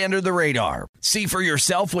fly under the radar. See for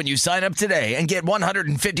yourself when you sign up today and get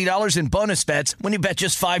 $150 in bonus bets when you bet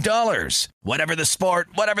just $5. Whatever the sport,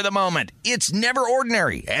 whatever the moment, it's never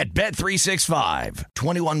ordinary at Bet365.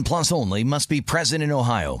 21 plus only. Must be present in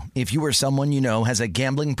Ohio. If you or someone you know has a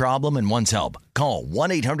gambling problem and wants help, call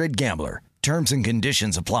 1-800-GAMBLER. Terms and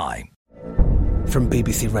conditions apply. From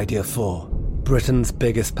BBC Radio 4, Britain's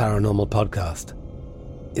biggest paranormal podcast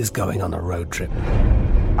is going on a road trip.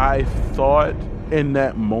 I thought in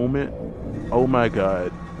that moment, oh my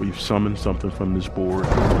God, we've summoned something from this board.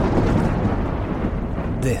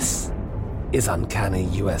 This is Uncanny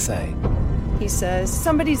USA. He says,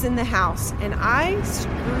 somebody's in the house, and I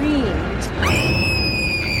screamed.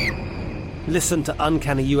 Listen to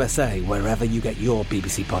Uncanny USA wherever you get your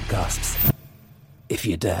BBC podcasts, if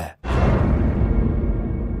you dare.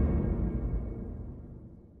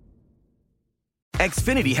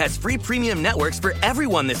 Xfinity has free premium networks for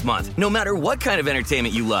everyone this month, no matter what kind of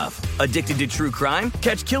entertainment you love. Addicted to true crime?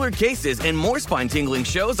 Catch killer cases and more spine-tingling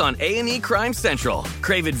shows on A&E Crime Central.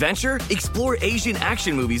 Crave adventure? Explore Asian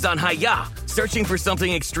action movies on Hi-YAH. Searching for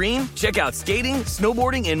something extreme? Check out skating,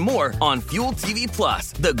 snowboarding, and more on Fuel TV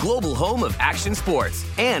Plus, the global home of action sports.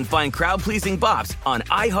 And find crowd-pleasing bops on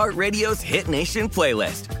iHeartRadio's Hit Nation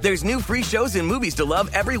playlist. There's new free shows and movies to love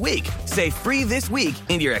every week. Say free this week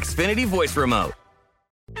in your Xfinity voice remote.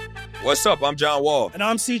 What's up? I'm John Wall. And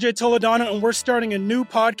I'm CJ Toledano, and we're starting a new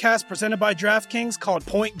podcast presented by DraftKings called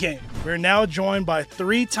Point Game. We're now joined by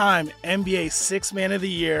 3-time NBA Sixth Man of the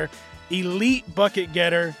Year, elite bucket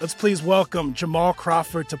getter. Let's please welcome Jamal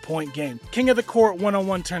Crawford to Point Game. King of the Court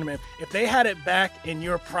one-on-one tournament. If they had it back in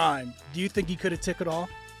your prime, do you think you could have took it all?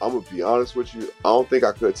 I'm going to be honest with you. I don't think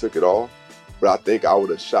I could have took it all, but I think I would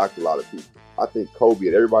have shocked a lot of people. I think Kobe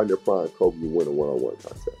and everybody in their prime, Kobe would win a one-on-one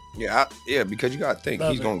contest. Yeah, because you got to think,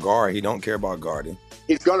 he's going to guard. He don't care about guarding.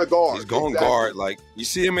 He's going to guard. He's going to guard. Like, you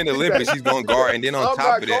see him in the Olympics, he's going to guard. And then on top of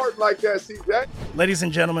that. I'm not guarding like that, CJ. Ladies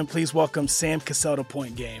and gentlemen, please welcome Sam Cassell to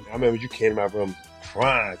Point Game. I remember you came to my room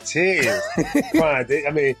crying, tears, crying.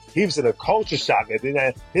 I mean, he was in a culture shock. And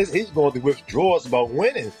then he's going through withdrawals about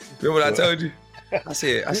winning. Remember what I told you? I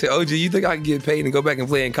said, OG, you think I can get paid and go back and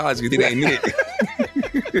play in college? You think I need it?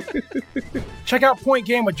 Check out Point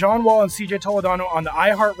Game with John Wall and CJ Toledano on the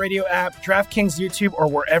iHeartRadio app, DraftKings YouTube, or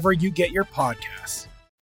wherever you get your podcasts.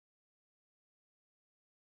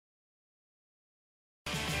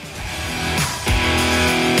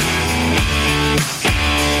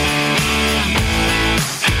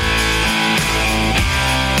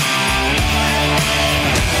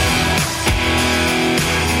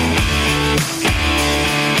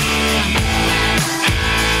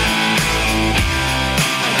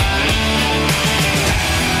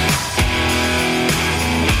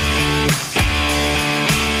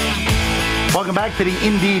 Welcome back to the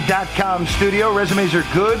Indeed.com studio. Resumes are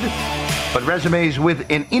good, but resumes with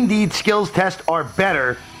an Indeed skills test are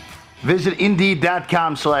better. Visit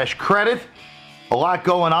Indeed.com/credit. A lot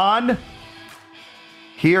going on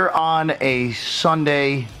here on a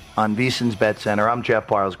Sunday on VSiN's Bet Center. I'm Jeff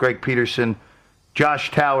Parles, Greg Peterson,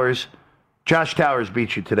 Josh Towers. Josh Towers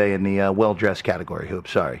beat you today in the well-dressed category. Hoop,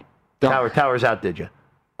 sorry. Towers outdid you.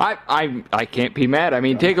 I can't be mad. I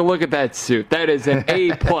mean, take a look at that suit. That is an A+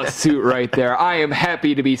 suit right there. I am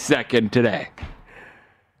happy to be second today.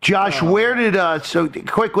 Josh, where did let's go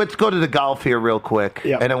to the golf here real quick,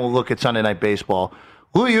 and then we'll look at Sunday Night Baseball.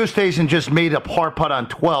 Louis Oosthuizen just made a par putt on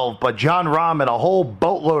 12, but John Rahm had a whole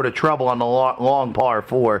boatload of trouble on the long par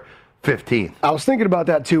 4, 15th. I was thinking about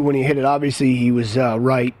that, too, when he hit it. Obviously, he was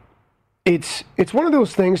right. It's one of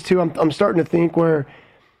those things, too, I'm starting to think where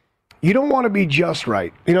you don't want to be just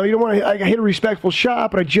right. You know, you don't want to, I hit a respectful shot,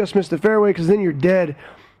 but I just missed the fairway because then you're dead.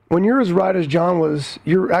 When you're as right as John was,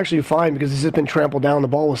 you're actually fine because this has been trampled down. The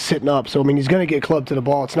ball was sitting up. So, I mean, he's going to get clubbed to the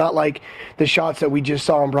ball. It's not like the shots that we just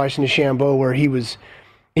saw in Bryson DeChambeau where he was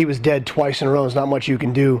dead twice in a row. There's not much you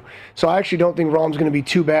can do. So I actually don't think Rahm's going to be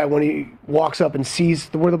too bad when he walks up and sees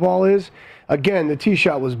where the ball is. Again, the tee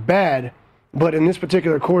shot was bad, but in this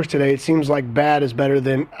particular course today, it seems like bad is better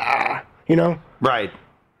than you know? Right.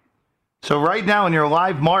 So right now in your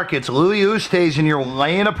live markets, Louis Oosthuizen, and you're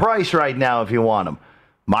laying a price right now if you want him.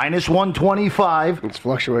 Minus 125. It's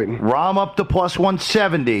fluctuating. Rahm up to plus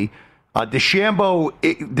 170.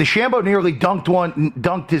 DeChambeau nearly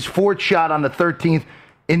dunked his fourth shot on the 13th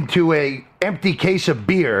into a empty case of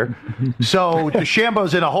beer. So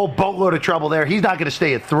DeChambeau's in a whole boatload of trouble there. He's not going to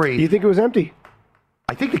stay at 3. You think it was empty?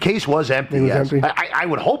 I think the case was empty. It was yes. empty? I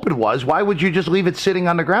would hope it was. Why would you just leave it sitting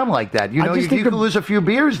on the ground like that? You know, you could lose a few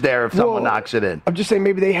beers there if someone knocks it in. I'm just saying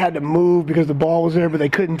maybe they had to move because the ball was there, but they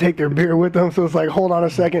couldn't take their beer with them. So it's like, hold on a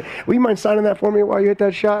second. Will you mind signing that for me while you hit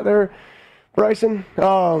that shot there, Bryson?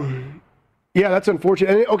 Yeah, that's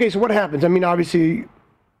unfortunate. And, okay, so what happens? I mean, obviously,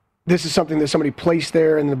 this is something that somebody placed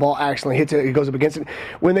there and the ball accidentally hits it. It goes up against it.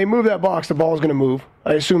 When they move that box, the ball is going to move.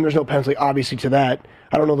 I assume there's no penalty, obviously, to that.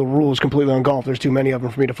 I don't know the rules completely on golf. There's too many of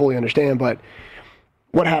them for me to fully understand. But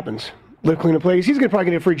what happens? Live clean and plays. He's going to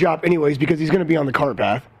probably get a free job anyways because he's going to be on the cart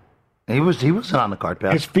path. He wasn't on the cart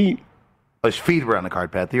path. His feet. Oh, his feet were on the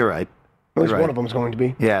cart path. You're right. At least one of them is going to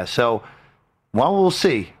be. Yeah, so, well, we'll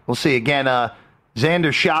see. We'll see. Again,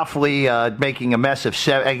 Xander Schauffele making a mess of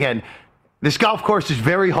 7. Again, this golf course is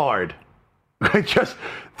very hard. Just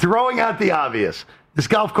throwing out the obvious. This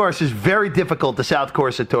golf course is very difficult, the South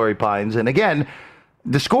Course at Torrey Pines. And again,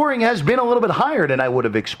 the scoring has been a little bit higher than I would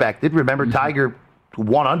have expected. Remember, Tiger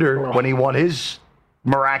 1 under when he won his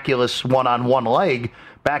miraculous one-on-one leg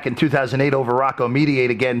back in 2008 over Rocco Mediate,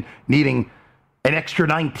 again needing an extra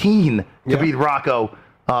 19 to beat Rocco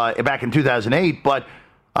back in 2008. But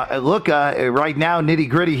look, right now,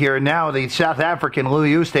 nitty-gritty here. Now the South African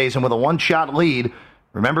Louis Oosthuizen with a one-shot lead.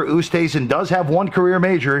 Remember, Oosthuizen does have one career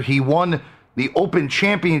major. He won the Open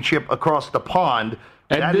Championship across the pond.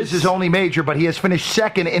 And that is his only major, but he has finished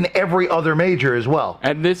second in every other major as well.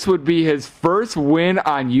 And this would be his first win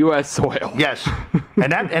on U.S. soil. Yes.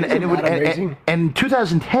 And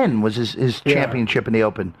 2010 was his championship in the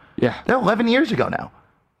Open. Yeah. They're 11 years ago now.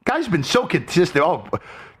 Guy's been so consistent. Oh,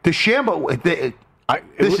 DeChambeau,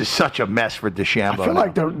 this is such a mess for DeChambeau. I feel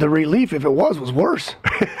like the relief, if it was worse.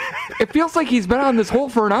 It feels like he's been on this hole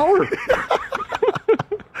for an hour.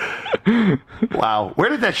 Wow. Where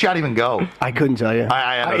did that shot even go? I couldn't tell you.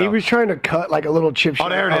 He was trying to cut like a little chip shot. Oh,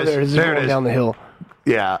 there it is. There it is. Down the hill.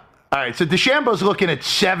 Yeah. All right, so DeChambeau's looking at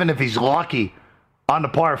 7 if he's lucky on the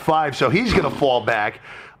par 5, so he's going to fall back.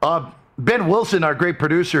 Ben Wilson, our great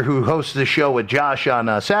producer who hosts the show with Josh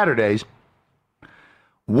on Saturdays,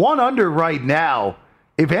 1 under right now.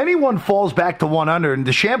 If anyone falls back to 1 under, and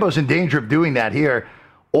DeChambeau's in danger of doing that here,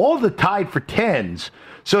 all the tied for 10s.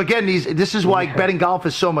 So again, this is why betting golf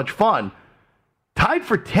is so much fun. Tied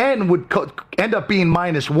for 10 would end up being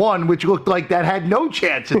 -1, which looked like that had no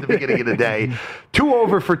chance at the beginning of the day. 2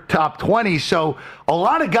 over for top 20. So a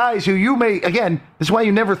lot of guys who you may, again, this is why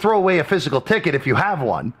you never throw away a physical ticket if you have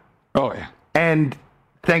one. Oh, yeah. And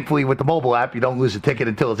thankfully with the mobile app, you don't lose a ticket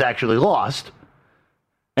until it's actually lost.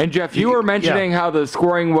 And Jeff, you were mentioning how the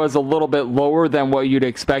scoring was a little bit lower than what you'd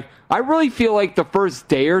expect. I really feel like the first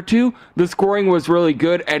day or two, the scoring was really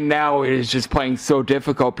good, and now it is just playing so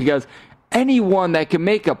difficult because anyone that can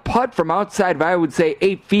make a putt from outside of, I would say,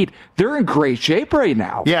 8 feet, they're in great shape right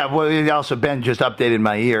now. Yeah, well, also, Ben just updated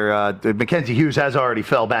my ear. Mackenzie Hughes has already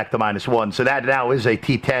fell back to -1, so that now is a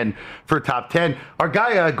T10 for top 10. Our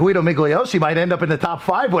guy, Guido Migliosi, might end up in the top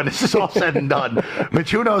 5 when this is all said and done. But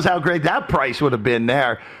who knows how great that price would have been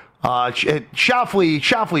there.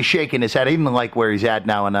 Schauffele shaking his head. He didn't like where he's at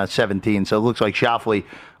now in 17, so it looks like Schauffele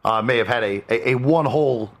may have had a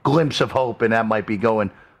one-hole glimpse of hope, and that might be going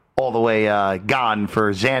all the way gone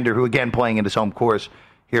for Xander, who, again, playing in his home course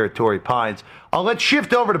here at Torrey Pines. Let's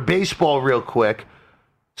shift over to baseball real quick.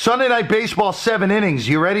 Sunday Night Baseball, 7 innings.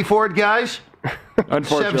 You ready for it, guys?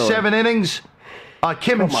 Unfortunately. 7 innings.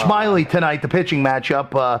 Kim and Smiley tonight, the pitching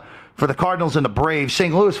matchup for the Cardinals and the Braves.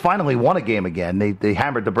 St. Louis finally won a game again. They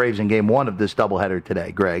hammered the Braves in game 1 of this doubleheader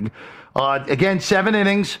today, Greg. Again, 7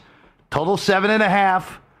 innings, total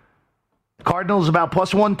 7.5. Cardinals about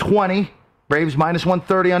 +120. Braves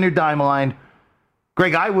 -130 on your dime line.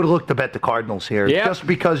 Greg, I would look to bet the Cardinals here just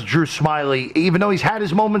because Drew Smiley, even though he's had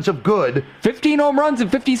his moments of good. 15 home runs in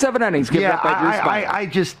 57 innings given up by Drew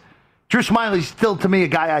Smiley. Drew Smiley's still, to me, a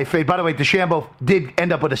guy I fade. By the way, DeChambeau did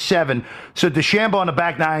end up with a 7. So DeChambeau on the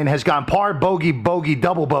back 9 has gone par, bogey, bogey,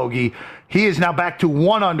 double bogey. He is now back to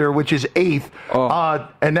 1 under, which is 8th.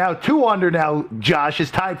 And now 2 under now, Josh,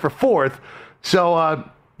 is tied for 4th. So,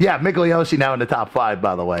 yeah, Migliosi now in the top 5,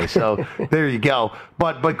 by the way. So there you go.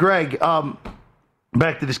 But Greg,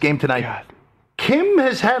 back to this game tonight. God. Kim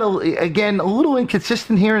has had, again, a little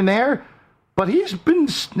inconsistent here and there. But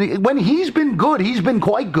when he's been good, he's been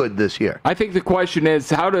quite good this year. I think the question is,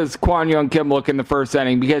 how does Kwon Young Kim look in the first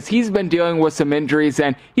inning? Because he's been dealing with some injuries,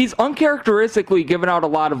 and he's uncharacteristically given out a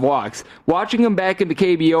lot of walks. Watching him back in the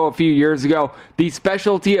KBO a few years ago, the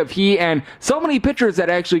specialty of he and so many pitchers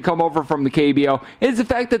that actually come over from the KBO is the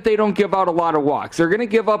fact that they don't give out a lot of walks. They're going to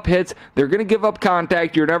give up hits. They're going to give up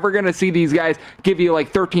contact. You're never going to see these guys give you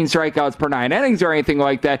like 13 strikeouts per 9 innings or anything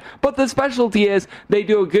like that. But the specialty is they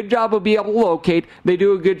do a good job of being able to locate. They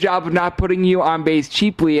do a good job of not putting you on base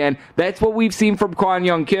cheaply, and that's what we've seen from Kwon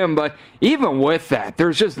Young Kim. But even with that,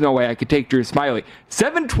 there's just no way I could take Drew Smyly.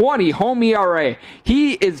 7.20 home ERA.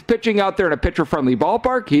 He is pitching out there in a pitcher-friendly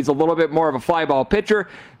ballpark. He's a little bit more of a fly ball pitcher.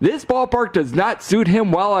 This ballpark does not suit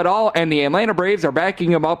him well at all, and the Atlanta Braves are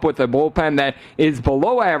backing him up with a bullpen that is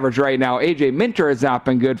below average right now. AJ Minter has not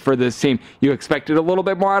been good for this team. You expected a little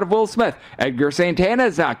bit more out of Will Smith. Edgar Santana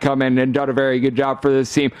has not come in and done a very good job for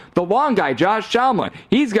this team. The long guy, Josh Tomlin,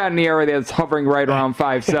 he's got an ERA that's hovering right around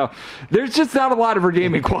 5, so there's just not a lot of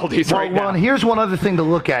redeeming qualities right now. Well, and here's one other thing to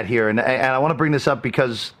look at here, and I want to bring this up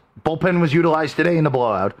because bullpen was utilized today in the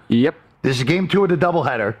blowout. Yep. This is game 2 of the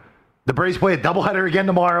doubleheader. The Braves play a doubleheader again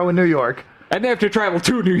tomorrow in New York. And they have to travel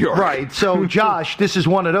to New York. Right. So, Josh, this is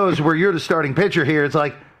one of those where you're the starting pitcher here. It's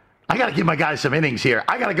like, I got to give my guys some innings here.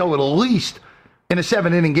 I got to go at least, in a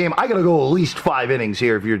 7-inning game, I got to go at least 5 innings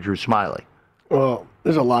here if you're Drew Smyly. Well,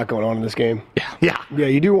 there's a lot going on in this game. Yeah,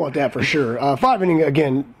 you do want that for sure. 5 inning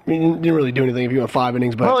again. You didn't really do anything if you want 5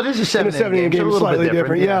 innings, but it is a 7-inning game. It's slightly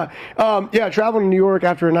different. Yeah, traveling to New York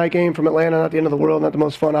after a night game from Atlanta, not the end of the world, not the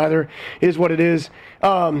most fun either. Is what it is.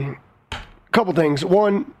 Couple things.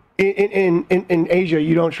 One, in Asia,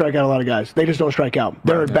 you don't strike out a lot of guys. They just don't strike out.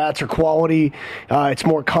 Their bats are quality. It's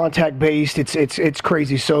more contact based. It's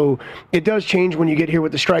crazy. So it does change when you get here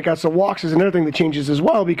with the strikeouts. The walks is another thing that changes as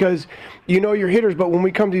well because you know your hitters. But when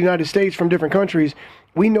we come to the United States from different countries,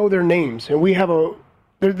 we know their names, and we have a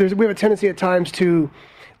tendency at times to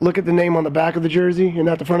look at the name on the back of the jersey and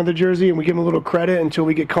not the front of the jersey, and we give him a little credit until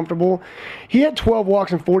we get comfortable. He had 12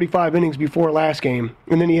 walks in 45 innings before last game,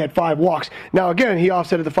 and then he had 5 walks. Now, again, he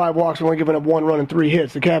offsetted the 5 walks, only giving up 1 run and 3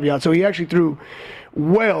 hits, the caveat. So he actually threw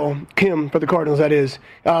well, Kim, for the Cardinals, that is.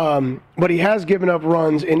 But he has given up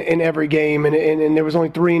runs in every game, and there was only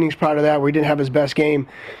 3 innings prior to that where he didn't have his best game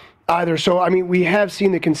either. So, I mean, we have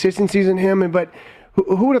seen the consistencies in him, but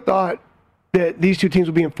who would have thought that these two teams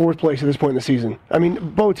will be in 4th place at this point in the season? I mean,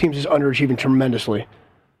 both teams is underachieving tremendously.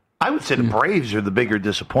 I would say the Braves are the bigger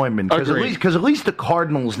disappointment because at least the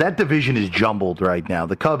Cardinals, that division is jumbled right now.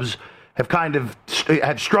 The Cubs have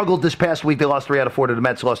have struggled this past week. They lost 3 out of 4 to the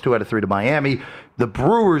Mets, lost 2 out of 3 to Miami. The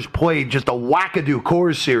Brewers played just a wackadoo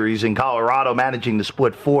Coors series in Colorado, managing to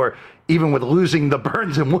split 4. Even with losing the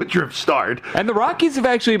Burns and Woodruff start. And the Rockies have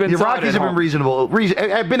actually been solid. The Rockies have been reasonable.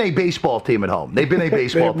 Have been a baseball team at home. They've been a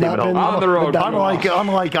baseball team at home. On the road.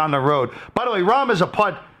 Unlike on the road. By the way, Rahm has a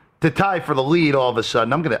putt to tie for the lead all of a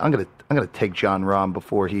sudden. I'm gonna take John Rahm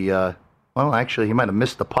before he well, actually he might have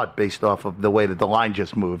missed the putt based off of the way that the line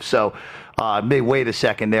just moved. So may wait a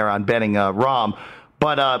second there on betting Rahm.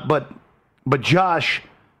 But Josh,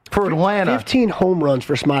 for Atlanta, 15 home runs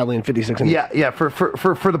for Smyly in 56 innings. Yeah.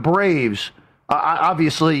 For the Braves,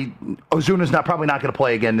 obviously Ozuna's probably not going to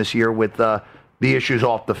play again this year with the issues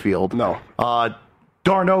off the field. No.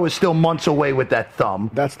 Darno is still months away with that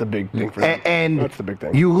thumb. That's the big thing for him. And that's the big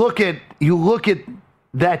thing. You look at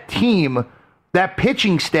that team, that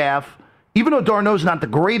pitching staff. Even though Darno's not the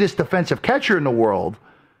greatest defensive catcher in the world,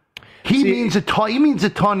 he means a ton. He means a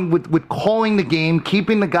ton with calling the game,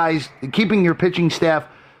 keeping your pitching staff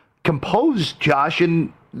composed, Josh,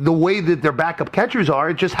 and the way that their backup catchers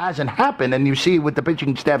are, it just hasn't happened, and you see with the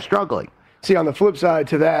pitching staff struggling. See, on the flip side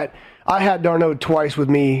to that, I had Darno twice with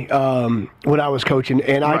me when I was coaching,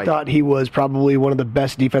 and I thought he was probably one of the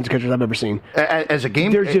best defensive catchers I've ever seen. As a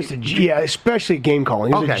game? There's just especially game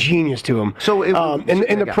calling. He's a genius to him. So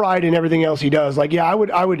and the pride and everything else he does. Like, yeah,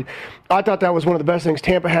 I thought that was one of the best things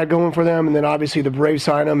Tampa had going for them, and then obviously the Braves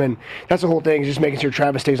signed him, and that's the whole thing, is just making sure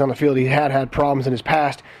Travis stays on the field. He had problems in his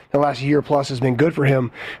past. The last year plus has been good for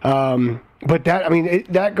him. But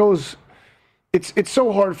that goes. It's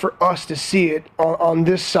so hard for us to see it on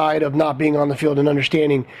this side of not being on the field and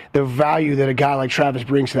understanding the value that a guy like Travis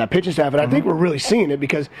brings to that pitching staff. And I think we're really seeing it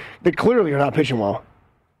because they clearly are not pitching well.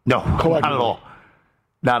 No, not at all.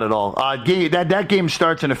 Not at all. That game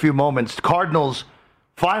starts in a few moments. Cardinals,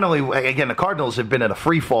 finally, again, the Cardinals have been at a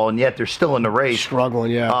free fall, and yet they're still in the race.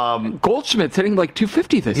 Struggling, yeah. Goldschmidt's hitting like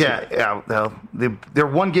 250 this year. Yeah. They're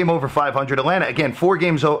 1 game over 500. Atlanta, again, 4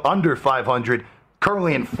 games under 500.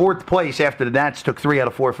 Currently in 4th place after the Nats took 3 out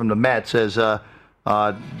of 4 from the Mets as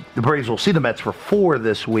The Braves will see the Mets for 4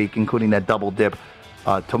 this week, including that double dip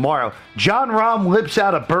tomorrow. Jon Rahm lips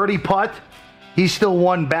out a birdie putt. He's still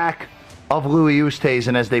one back of Louis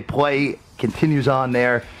Oosthuizen as they play continues on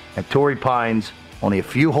there at Torrey Pines. Only a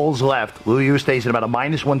few holes left. Louis Oosthuizen about a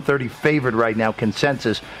 -130 favorite right now,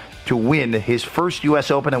 consensus, to win his first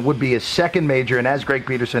U.S. Open and would be his second major. And as Greg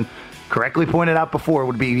Peterson correctly pointed out before,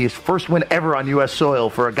 would be his first win ever on U.S. soil.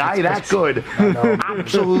 For a guy that good,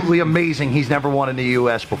 absolutely amazing. He's never won in the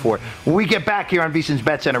U.S. before. When we get back here on VSiN's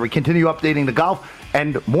Bet Center, we continue updating the golf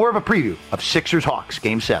and more of a preview of Sixers-Hawks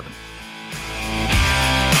Game 7.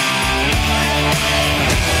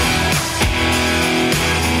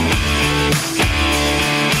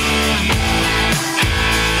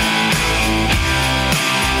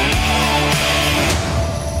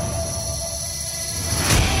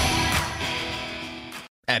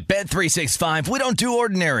 At Bet365, we don't do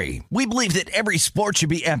ordinary. We believe that every sport should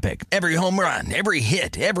be epic. Every home run, every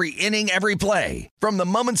hit, every inning, every play. From the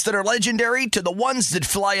moments that are legendary to the ones that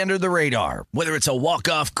fly under the radar. Whether it's a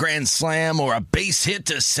walk-off grand slam or a base hit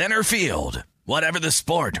to center field. Whatever the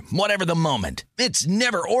sport, whatever the moment. It's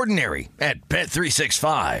never ordinary at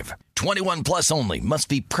Bet365. 21 plus only. Must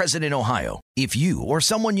be present in Ohio. If you or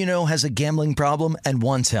someone you know has a gambling problem and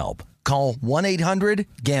wants help, call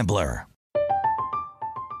 1-800-GAMBLER.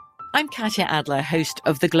 I'm Katya Adler, host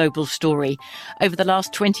of The Global Story. Over the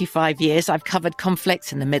last 25 years, I've covered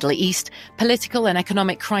conflicts in the Middle East, political and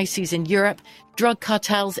economic crises in Europe, drug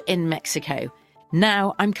cartels in Mexico.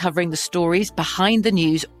 Now I'm covering the stories behind the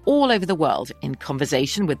news all over the world in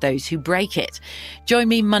conversation with those who break it. Join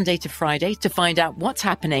me Monday to Friday to find out what's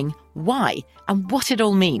happening, why, and what it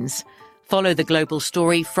all means. Follow The Global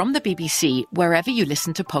Story from the BBC wherever you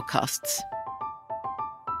listen to podcasts.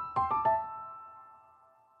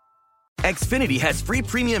 Xfinity has free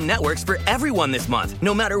premium networks for everyone this month,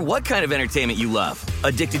 no matter what kind of entertainment you love.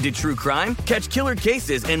 Addicted to true crime? Catch killer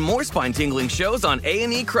cases and more spine-tingling shows on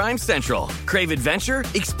A&E Crime Central. Crave adventure?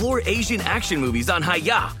 Explore Asian action movies on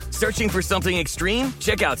Hi-YAH. Searching for something extreme?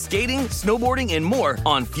 Check out skating, snowboarding, and more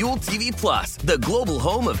on Fuel TV Plus, the global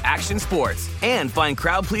home of action sports. And find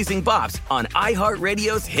crowd-pleasing bops on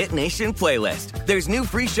iHeartRadio's Hit Nation playlist. There's new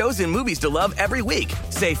free shows and movies to love every week.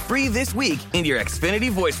 Say free this week in your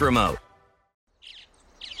Xfinity voice remote.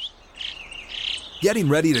 Getting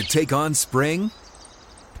ready to take on spring?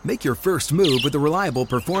 Make your first move with the reliable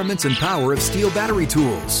performance and power of Steel battery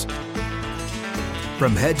tools.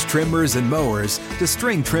 From hedge trimmers and mowers to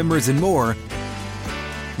string trimmers and more,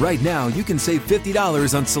 right now you can save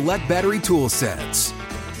 $50 on select battery tool sets.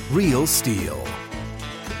 Real Steel.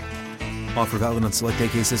 Offer valid on select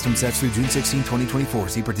AK system sets through June 16, 2024.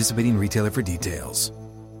 See participating retailer for details.